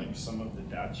on like some of the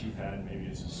doubts you've had maybe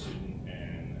as a student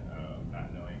and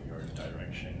not knowing your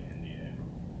direction in the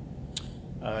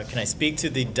end? Can I speak to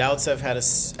the doubts I've had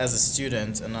as a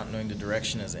student and not knowing the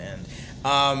direction as an end?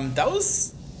 That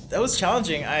was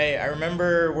challenging. I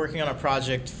remember working on a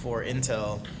project for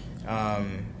Intel.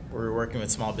 We were working with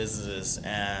small businesses,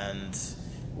 and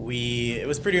it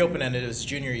was pretty open-ended. It was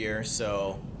junior year,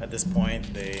 so at this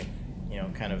point they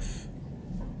kind of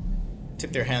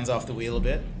took their hands off the wheel a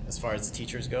bit as far as the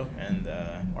teachers go and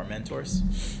our mentors,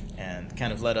 and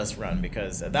kind of let us run,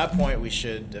 because at that point we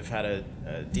should have had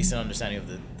a decent understanding of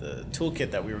the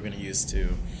toolkit that we were going to use to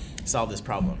solve this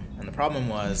problem. And the problem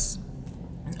was,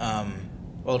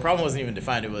 the problem wasn't even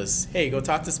defined. It was, hey, go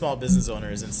talk to small business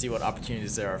owners and see what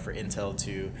opportunities there are for Intel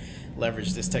to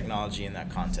leverage this technology in that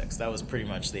context. That was pretty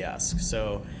much the ask.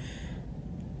 So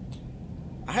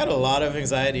I had a lot of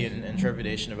anxiety and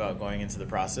trepidation about going into the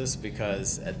process,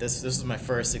 because this was my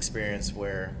first experience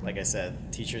where, like I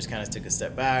said, teachers kind of took a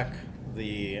step back,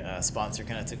 the sponsor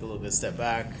kind of took a little bit step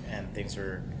back, and things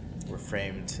were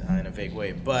framed in a vague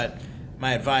way. But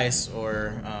my advice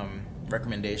or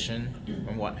recommendation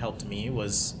and what helped me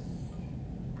was,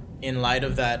 in light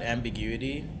of that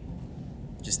ambiguity,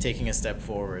 just taking a step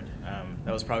forward.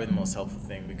 That was probably the most helpful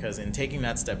thing, because in taking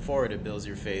that step forward, it builds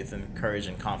your faith and courage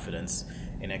and confidence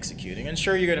in executing. And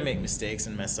sure, you're going to make mistakes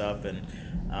and mess up, and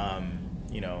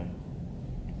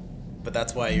but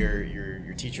that's why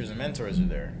your teachers and mentors are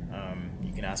there.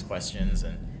 You can ask questions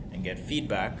and get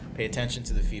feedback. Pay attention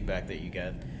to the feedback that you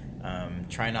get.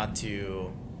 Try not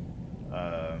to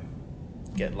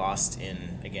get lost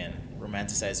in, again,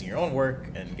 romanticizing your own work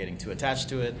and getting too attached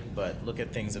to it, but look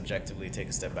at things objectively, take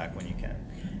a step back when you can.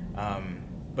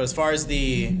 But as far as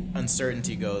the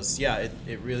uncertainty goes, yeah,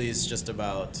 it really is just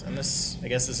about, and I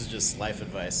guess this is just life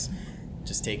advice,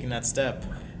 just taking that step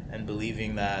and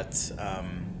believing that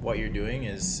what you're doing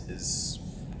is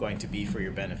going to be for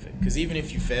your benefit. Because even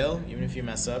if you fail, even if you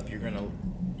mess up, you're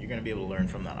gonna be able to learn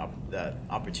from that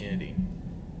opportunity.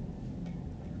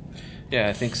 Yeah,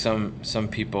 I think some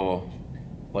people,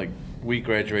 like, we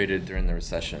graduated during the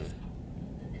recession.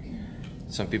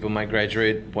 Some people might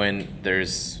graduate when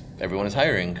everyone is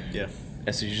hiring. Yeah.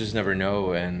 And so you just never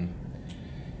know, and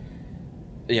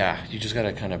yeah, you just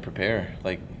gotta kind of prepare,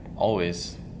 like,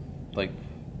 always. Like,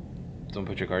 don't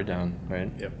put your guard down,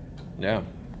 right? Yep. Yeah.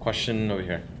 Question over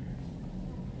here.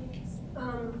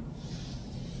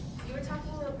 You were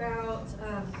talking about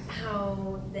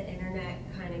how the internet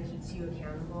kind of keeps you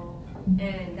accountable,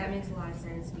 and that makes a lot of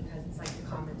sense, because it's like the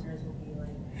commenters will be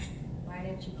like, why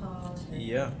didn't you post?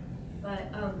 Yeah.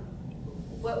 But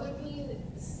what would be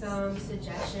some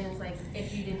suggestions, like,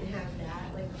 if you didn't have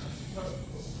that, like,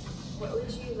 what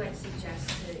would you like suggest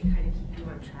to kind of keep you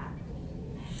on track?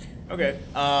 Okay.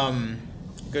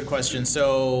 Good question.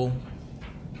 So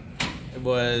it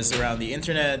was around the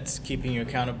internet, keeping you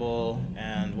accountable,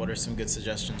 and what are some good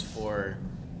suggestions for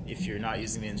if you're not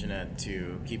using the internet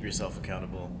to keep yourself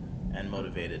accountable and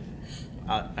motivated?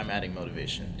 I'm adding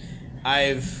motivation.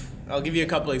 I'll give you a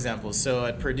couple examples. So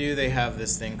at Purdue, they have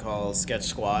this thing called Sketch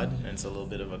Squad, and it's a little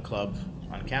bit of a club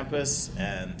on campus.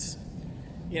 And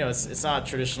it's not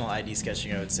traditional ID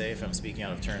sketching, I would say. If I'm speaking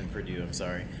out of turn, Purdue, I'm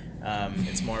sorry.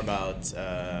 It's more about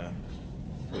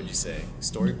what would you say?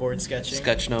 Storyboard sketching.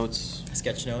 Sketch notes.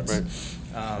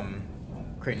 Right.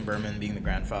 Creighton Berman being the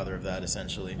grandfather of that,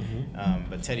 essentially. Mm-hmm.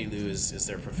 But Teddy Lou is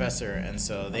their professor, and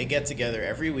so they get together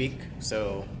every week.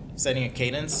 So setting a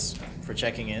cadence for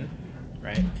checking in,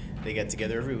 right? They get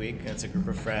together every week. It's a group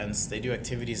of friends. They do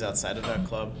activities outside of that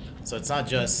club. So it's not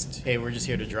just, hey, we're just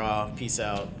here to draw, peace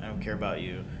out, I don't care about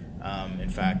you. In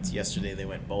fact, yesterday they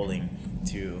went bowling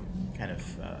to kind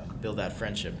of build that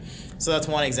friendship. So that's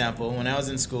one example. When I was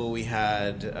in school, we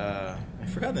had, I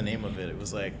forgot the name of it. It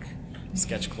was like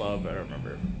Sketch Club, I don't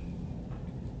remember.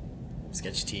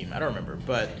 Sketch Team, I don't remember.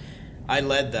 But I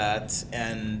led that,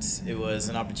 and it was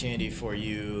an opportunity for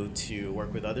you to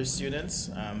work with other students.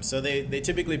 So they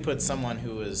typically put someone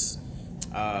who was,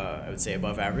 I would say,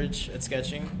 above average at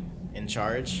sketching in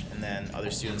charge, and then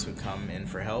other students would come in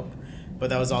for help. But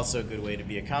that was also a good way to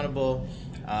be accountable.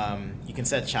 You can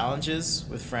set challenges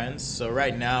with friends. So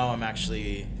right now I'm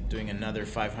actually doing another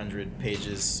 500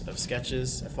 pages of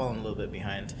sketches. I've fallen a little bit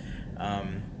behind.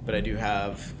 But I do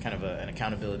have kind of an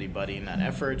accountability buddy in that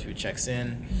effort who checks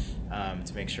in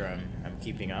to make sure I'm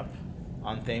keeping up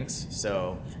on things.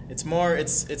 So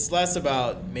it's less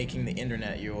about making the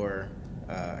internet your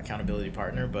accountability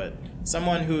partner, but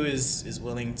someone who is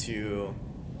willing to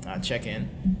check in,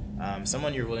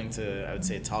 someone you're willing to, I would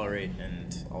say, tolerate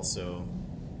and also,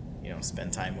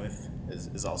 spend time with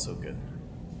is also good.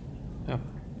 Yeah.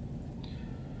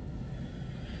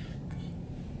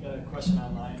 Got a question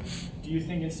online. Do you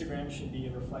think Instagram should be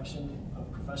a reflection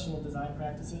of professional design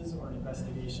practices or an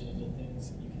investigation into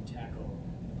things you can tackle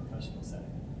in a professional setting?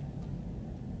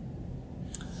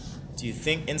 Do you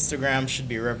think Instagram should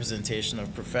be a representation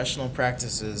of professional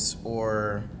practices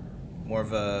or more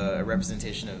of a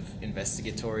representation of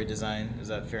investigatory design? Is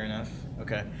that fair enough?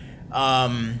 Okay.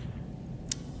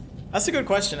 That's a good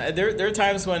question. There are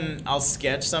times when I'll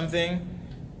sketch something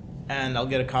and I'll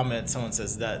get a comment, someone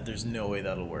says that there's no way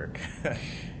that'll work.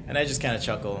 And I just kind of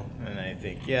chuckle and I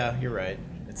think, yeah, you're right.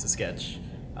 It's a sketch.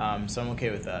 So I'm okay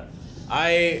with that.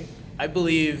 I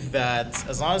believe that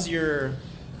as long as you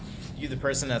the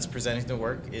person that's presenting the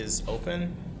work is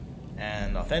open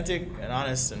and authentic and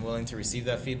honest and willing to receive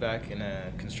that feedback in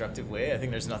a constructive way, I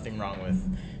think there's nothing wrong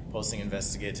with posting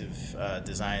investigative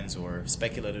designs or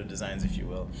speculative designs, if you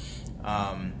will.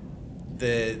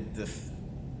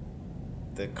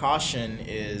 The caution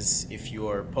is if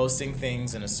you're posting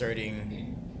things and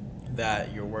asserting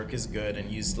that your work is good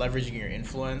and leveraging your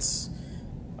influence,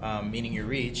 meaning your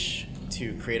reach,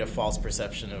 to create a false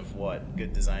perception of what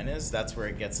good design is, that's where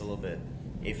it gets a little bit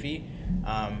iffy.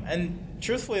 And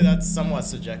truthfully, that's somewhat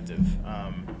subjective.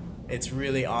 It's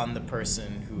really on the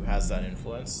person who has that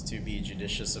influence to be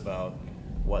judicious about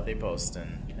what they post,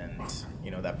 and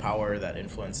that power, that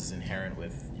influence is inherent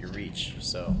with your reach.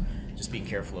 So just being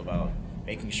careful about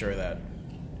making sure that,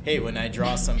 hey, when I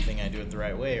draw something, I do it the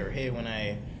right way, or hey, when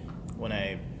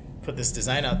I put this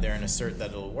design out there and assert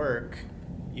that it'll work,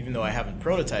 even though I haven't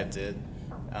prototyped it,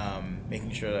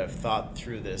 making sure that I've thought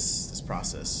through this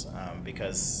process,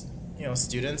 because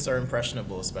students are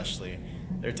impressionable. Especially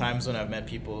there are times when I've met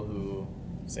people who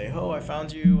say, oh, I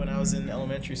found you when I was in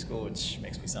elementary school, which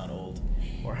makes me sound old,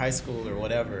 or high school or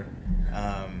whatever.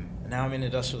 Now I'm in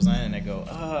industrial design and I go,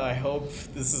 I hope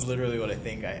this is literally what I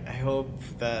think. I hope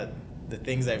that the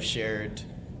things I've shared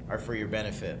are for your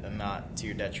benefit and not to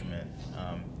your detriment,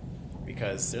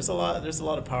 because there's a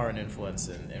lot of power and influence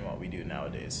in what we do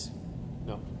nowadays.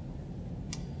 No.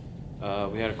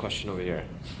 We had a question over here.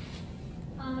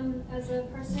 As a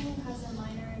person who has a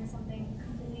minor in something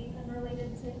completely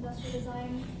unrelated to industrial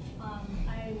design,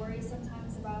 I worry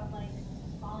sometimes about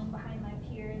falling behind my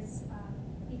peers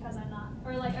because I'm not,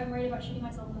 or I'm worried about shooting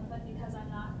myself in the foot because I'm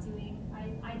not doing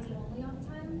ID only all the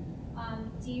time.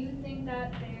 Do you think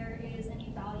that there is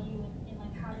any value in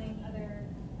having other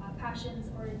passions,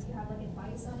 or do you have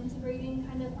advice on integrating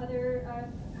kind of other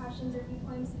passions or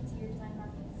viewpoints into your design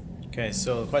practice? Okay,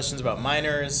 so the question's about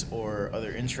minors or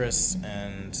other interests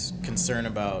and concern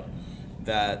about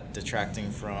that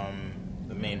detracting from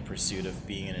the main pursuit of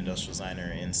being an industrial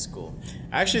designer in school.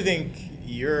 I actually think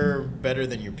you're better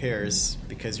than your peers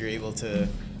because you're able to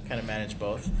kind of manage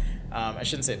both. I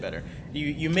shouldn't say better.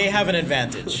 You may have an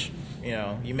advantage.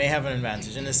 You may have an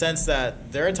advantage in the sense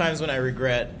that there are times when I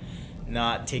regret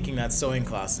not taking that sewing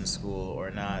class in school,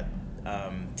 or not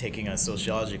taking a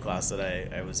sociology class that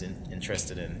I was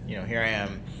interested in. Here I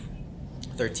am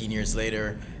 13 years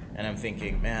later and I'm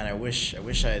thinking, man, I wish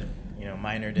I had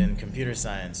minored in computer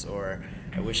science, or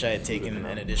I wish I had taken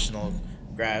an additional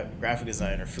graphic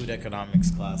design or food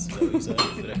economics class. Is that what you said?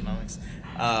 Food economics?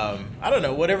 I don't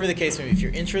know, whatever the case may be. If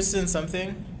you're interested in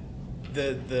something,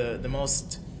 the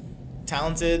most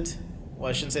talented, well,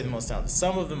 I shouldn't say the most talented,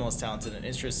 some of the most talented and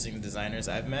interesting designers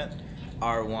I've met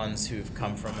are ones who've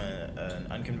come from an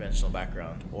unconventional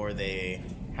background, or they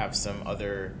have some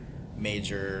other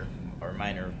major or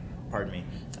minor,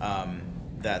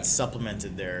 that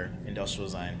supplemented their industrial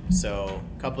design. So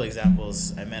a couple of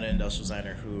examples, I met an industrial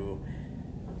designer who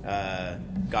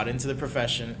got into the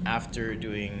profession after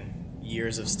doing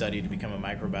years of study to become a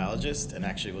microbiologist, and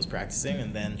actually was practicing,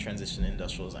 and then transitioned to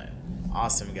industrial design.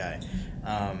 Awesome guy.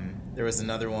 There was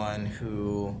another one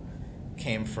who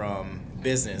came from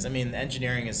business. I mean,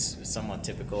 engineering is somewhat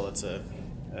typical. It's a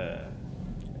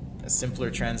simpler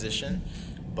transition.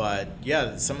 But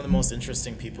yeah, some of the most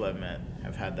interesting people I've met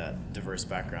have had that diverse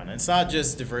background. And it's not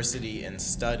just diversity in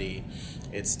study,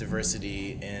 it's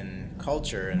diversity in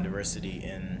culture and diversity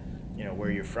in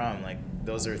where you're from.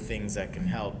 Those are things that can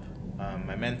help.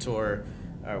 My mentor,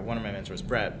 one of my mentors,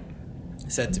 Brett,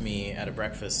 said to me at a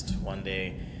breakfast one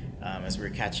day, as we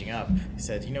were catching up, he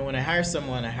said, when I hire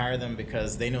someone, I hire them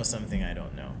because they know something I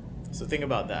don't know. So think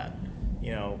about that.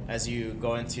 You know, as you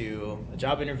go into a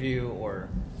job interview or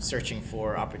searching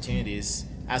for opportunities,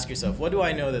 ask yourself, what do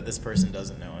I know that this person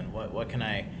doesn't know, and what can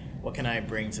I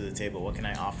bring to the table? What can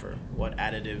I offer? What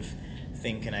additive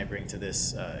thing can I bring to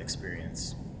this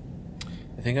experience?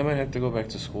 I think I might have to go back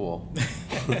to school.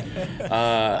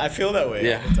 I feel that way.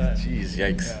 Yeah. All the time. Jeez,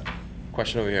 yikes. Yeah.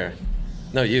 Question over here.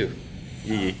 No, you.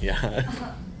 Yeah.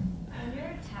 When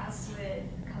you're tasked with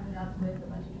coming up with a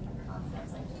bunch of different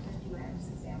concepts, like the 50 lamps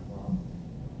example,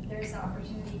 there's an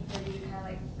opportunity for you to kind of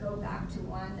like go back to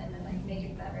one and then like make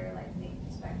it better, like make the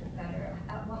perspective better.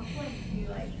 At what point do you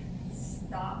like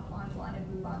stop on one and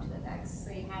move on to the next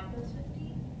so you have those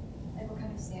 50? Like what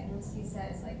kind of standards do you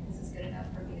set is like, this is good enough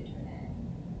for me to turn in?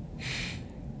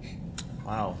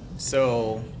 Wow.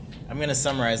 So I'm going to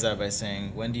summarize that by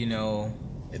saying, when do you know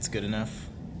it's good enough?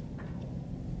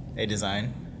 A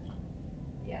design?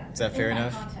 Yeah. Is that fair in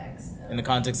that enough? Context of, In the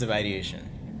context of ideation,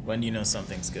 when do you know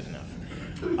something's good enough?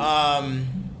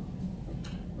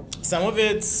 Some of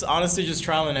it's honestly just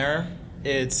trial and error.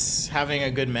 It's having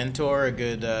a good mentor, a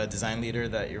good design leader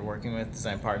that you're working with,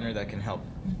 design partner that can help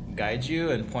guide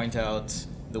you and point out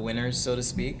the winners, so to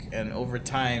speak. And over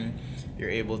time, you're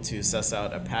able to suss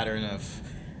out a pattern of,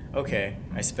 okay,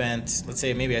 let's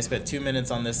say maybe I spent 2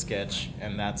 minutes on this sketch,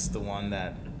 and that's the one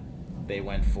that they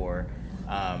went for.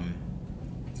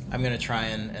 I'm going to try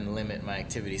and limit my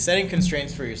activity. Setting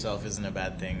constraints for yourself isn't a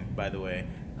bad thing, by the way.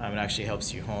 It actually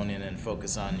helps you hone in and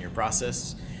focus on your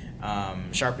process,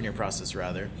 sharpen your process,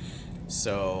 rather.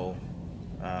 So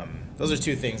those are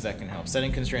two things that can help.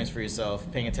 Setting constraints for yourself,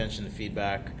 paying attention to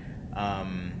feedback,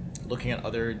 looking at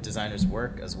other designers'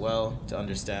 work as well to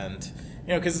understand,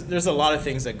 because there's a lot of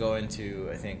things that go into,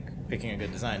 I think, picking a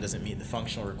good design. Does it meet the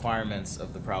functional requirements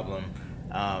of the problem?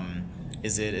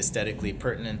 Is it aesthetically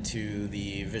pertinent to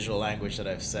the visual language that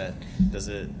I've set? Does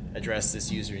it address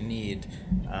this user need?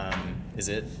 Is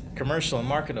it commercial and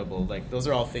marketable? Like, those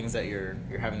are all things that you're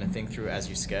having to think through as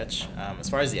you sketch. As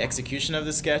far as the execution of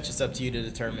the sketch, it's up to you to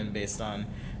determine based on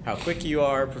how quick you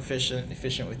are,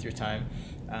 efficient with your time,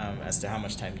 as to how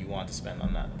much time you want to spend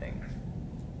on that thing.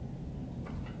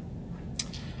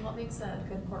 What makes a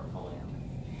good portfolio?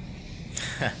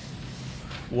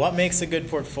 What makes a good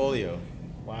portfolio?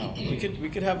 Wow, we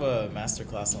could have a master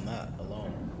class on that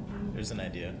alone. There's an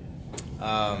idea.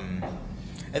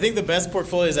 I think the best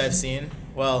portfolios I've seen.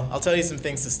 Well, I'll tell you some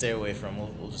things to stay away from.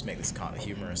 We'll just make this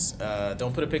humorous.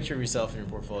 Don't put a picture of yourself in your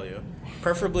portfolio,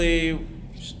 preferably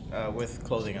with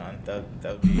clothing on. That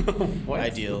would be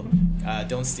ideal.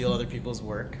 Don't steal other people's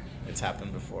work. It's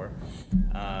happened before.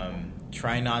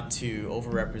 Try not to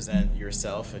overrepresent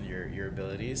yourself and your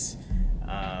abilities.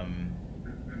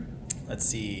 Let's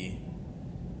see.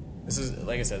 This is,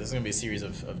 like I said, this is going to be a series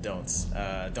of don'ts.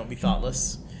 Don't be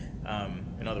thoughtless.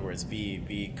 In other words,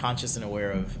 be conscious and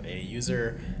aware of a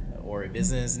user or a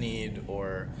business need,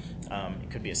 or it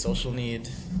could be a social need,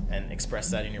 and express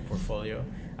that in your portfolio.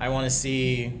 I want to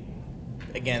see,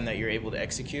 again, that you're able to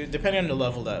execute, depending on the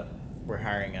level that we're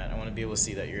hiring at. I want to be able to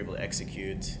see that you're able to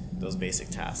execute those basic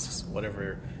tasks,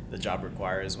 whatever the job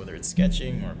requires, whether it's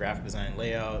sketching or graphic design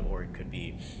layout, or it could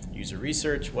be user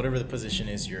research, whatever the position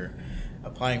is you're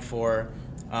applying for.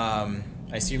 I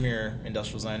assume you're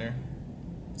industrial designer.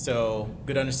 So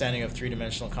good understanding of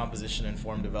three-dimensional composition and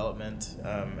form development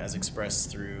as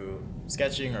expressed through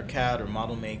sketching or CAD or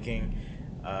model making.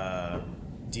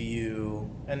 Do you,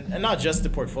 and not just the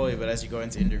portfolio, but as you go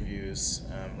into interviews,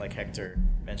 like Hector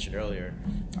mentioned earlier,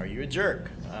 are you a jerk?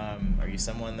 Are you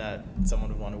someone that someone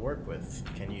would want to work with?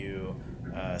 Can you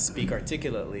speak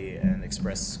articulately and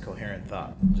express coherent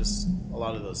thought? Just a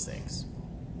lot of those things.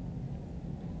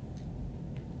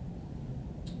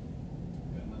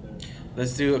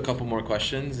 Let's do a couple more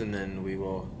questions and then we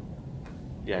will.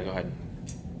 Yeah, go ahead.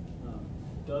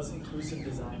 Does inclusive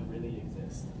design really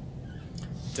exist?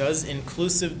 Does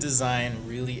inclusive design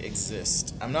really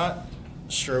exist? I'm not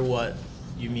sure what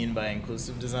you mean by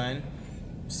inclusive design,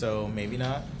 so maybe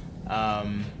not.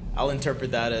 I'll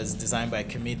interpret that as design by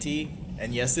committee,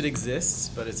 and yes, it exists,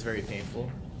 but it's very painful.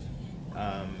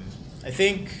 I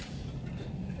think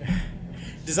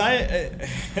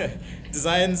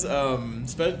designs,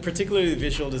 particularly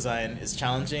visual design, is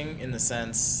challenging in the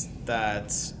sense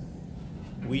that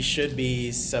we should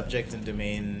be subject and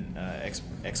domain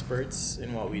experts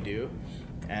in what we do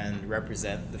and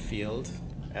represent the field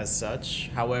as such.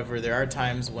 However, there are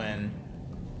times when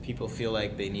people feel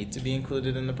like they need to be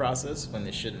included in the process when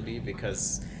they shouldn't be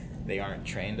because they aren't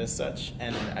trained as such.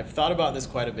 And I've thought about this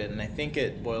quite a bit, and I think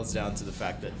it boils down to the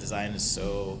fact that design is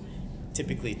so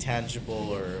typically tangible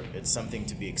or it's something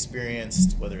to be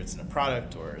experienced, whether it's in a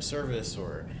product or a service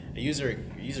or a user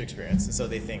experience. And so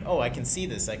they think, oh, I can see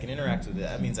this, I can interact with it.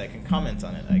 That means I can comment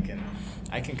on it.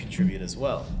 I can contribute as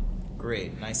well.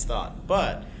 Great, nice thought.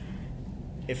 But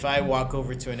if I walk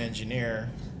over to an engineer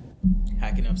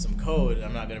hacking up some code,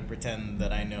 I'm not going to pretend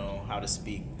that I know how to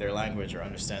speak their language or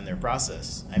understand their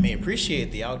process. I may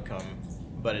appreciate the outcome,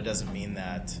 but it doesn't mean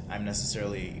that I'm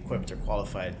necessarily equipped or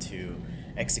qualified to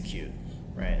execute,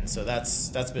 right? And so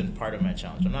that's been part of my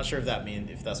challenge. I'm not sure if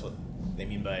that's what they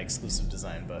mean by exclusive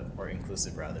design, or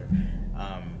inclusive rather.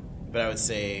 But I would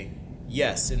say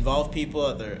yes, involve people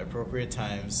at their appropriate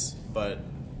times, but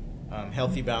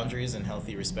healthy boundaries and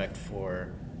healthy respect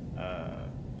for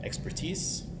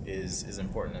expertise is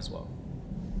important as well.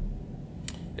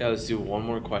 Yeah, let's do one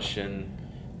more question,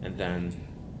 and then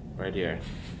right here.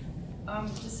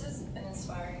 This is an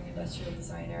aspiring industrial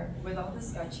designer. With all the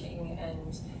sketching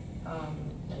and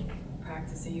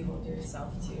practice that you hold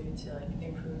yourself to like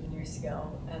improve in your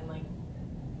skill, and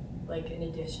like in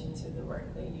addition to the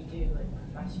work that you do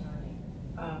like professionally,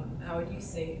 how would you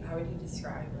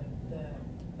describe like the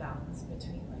balance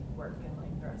between like work and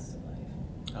like the rest of life?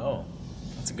 Oh,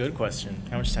 that's a good question.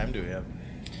 How much time do we have?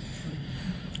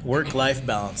 Work-life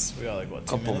balance. We got like what,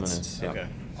 2 minutes? Couple minutes, yeah. Okay,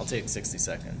 I'll take 60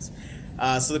 seconds.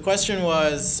 So the question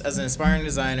was, as an aspiring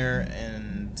designer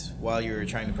and while you're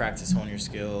trying to practice, hone your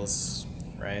skills,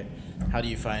 right? How do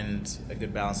you find a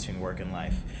good balance between work and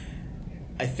life?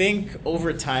 I think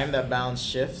over time that balance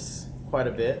shifts quite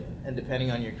a bit, and depending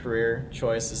on your career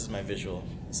choice, this is my visual.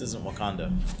 This isn't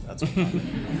Wakanda. That's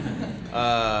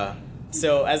Wakanda.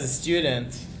 So as a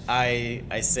student,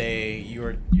 I say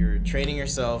you're training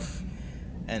yourself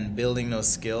and building those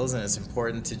skills, and it's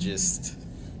important to just,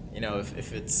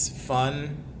 if it's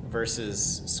fun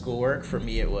versus schoolwork, for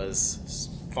me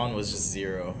fun was just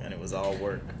zero and it was all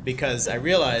work, because I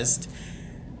realized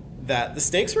that the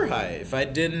stakes were high. If I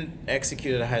didn't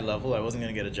execute at a high level, I wasn't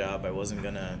going to get a job. I wasn't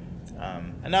going to,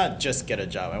 and not just get a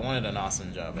job. I wanted an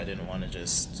awesome job. I didn't want to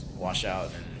just wash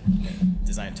out and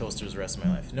design toasters the rest of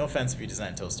my life. No offense if you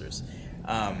design toasters,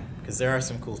 because there are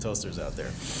some cool toasters out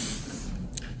there.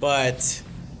 But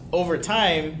over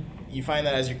time, you find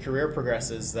that as your career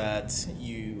progresses that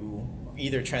you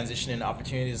either transition into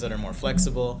opportunities that are more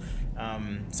flexible.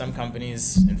 Some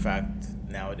companies, in fact,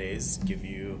 nowadays give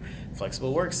you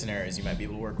flexible work scenarios. You might be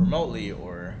able to work remotely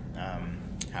or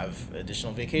have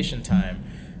additional vacation time,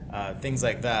 things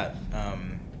like that.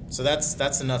 So that's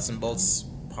the nuts and bolts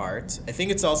part. I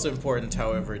think it's also important,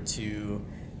 however, to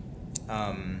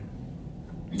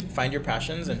find your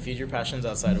passions and feed your passions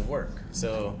outside of work.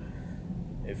 So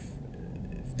if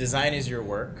design is your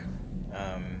work,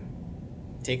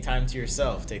 take time to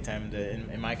yourself. Take time to,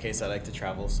 in my case, I like to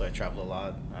travel, so I travel a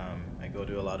lot. I go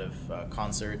to a lot of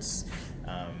concerts.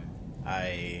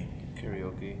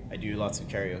 Karaoke. I do lots of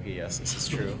karaoke, yes, this is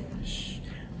true.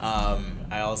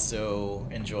 I also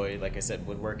enjoy, like I said,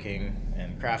 woodworking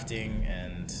and crafting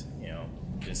and,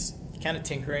 just kind of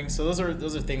tinkering. So those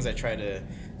are things I try to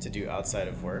do outside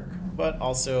of work. But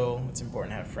also, it's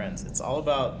important to have friends. It's all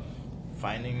about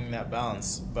finding that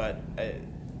balance. But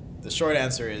the short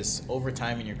answer is, over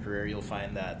time in your career, you'll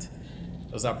find that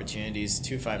those opportunities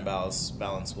to find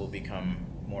balance will become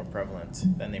more prevalent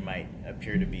than they might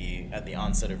appear to be at the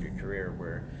onset of your career,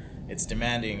 where it's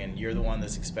demanding and you're the one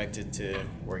that's expected to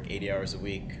work 80 hours a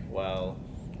week while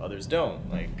others don't.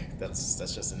 Like, that's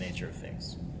just the nature of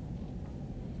things.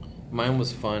 Mine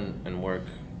was fun and work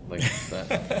like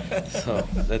that. So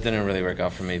that didn't really work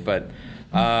out for me. But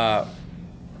I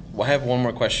have one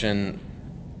more question.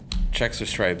 Checks or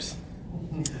stripes?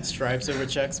 Stripes over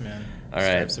checks, man. All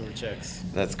right. Stripes over checks.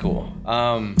 That's cool.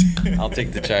 I'll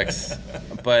take the checks.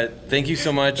 But thank you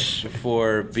so much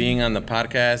for being on the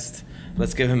podcast.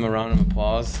 Let's give him a round of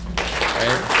applause.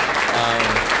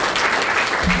 Right?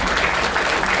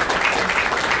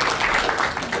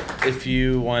 If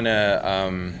you want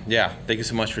to, thank you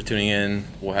so much for tuning in.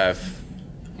 We'll have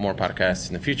more podcasts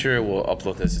in the future. We'll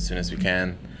upload this as soon as we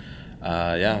can.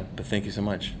 But thank you so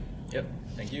much. Yep,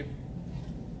 thank you.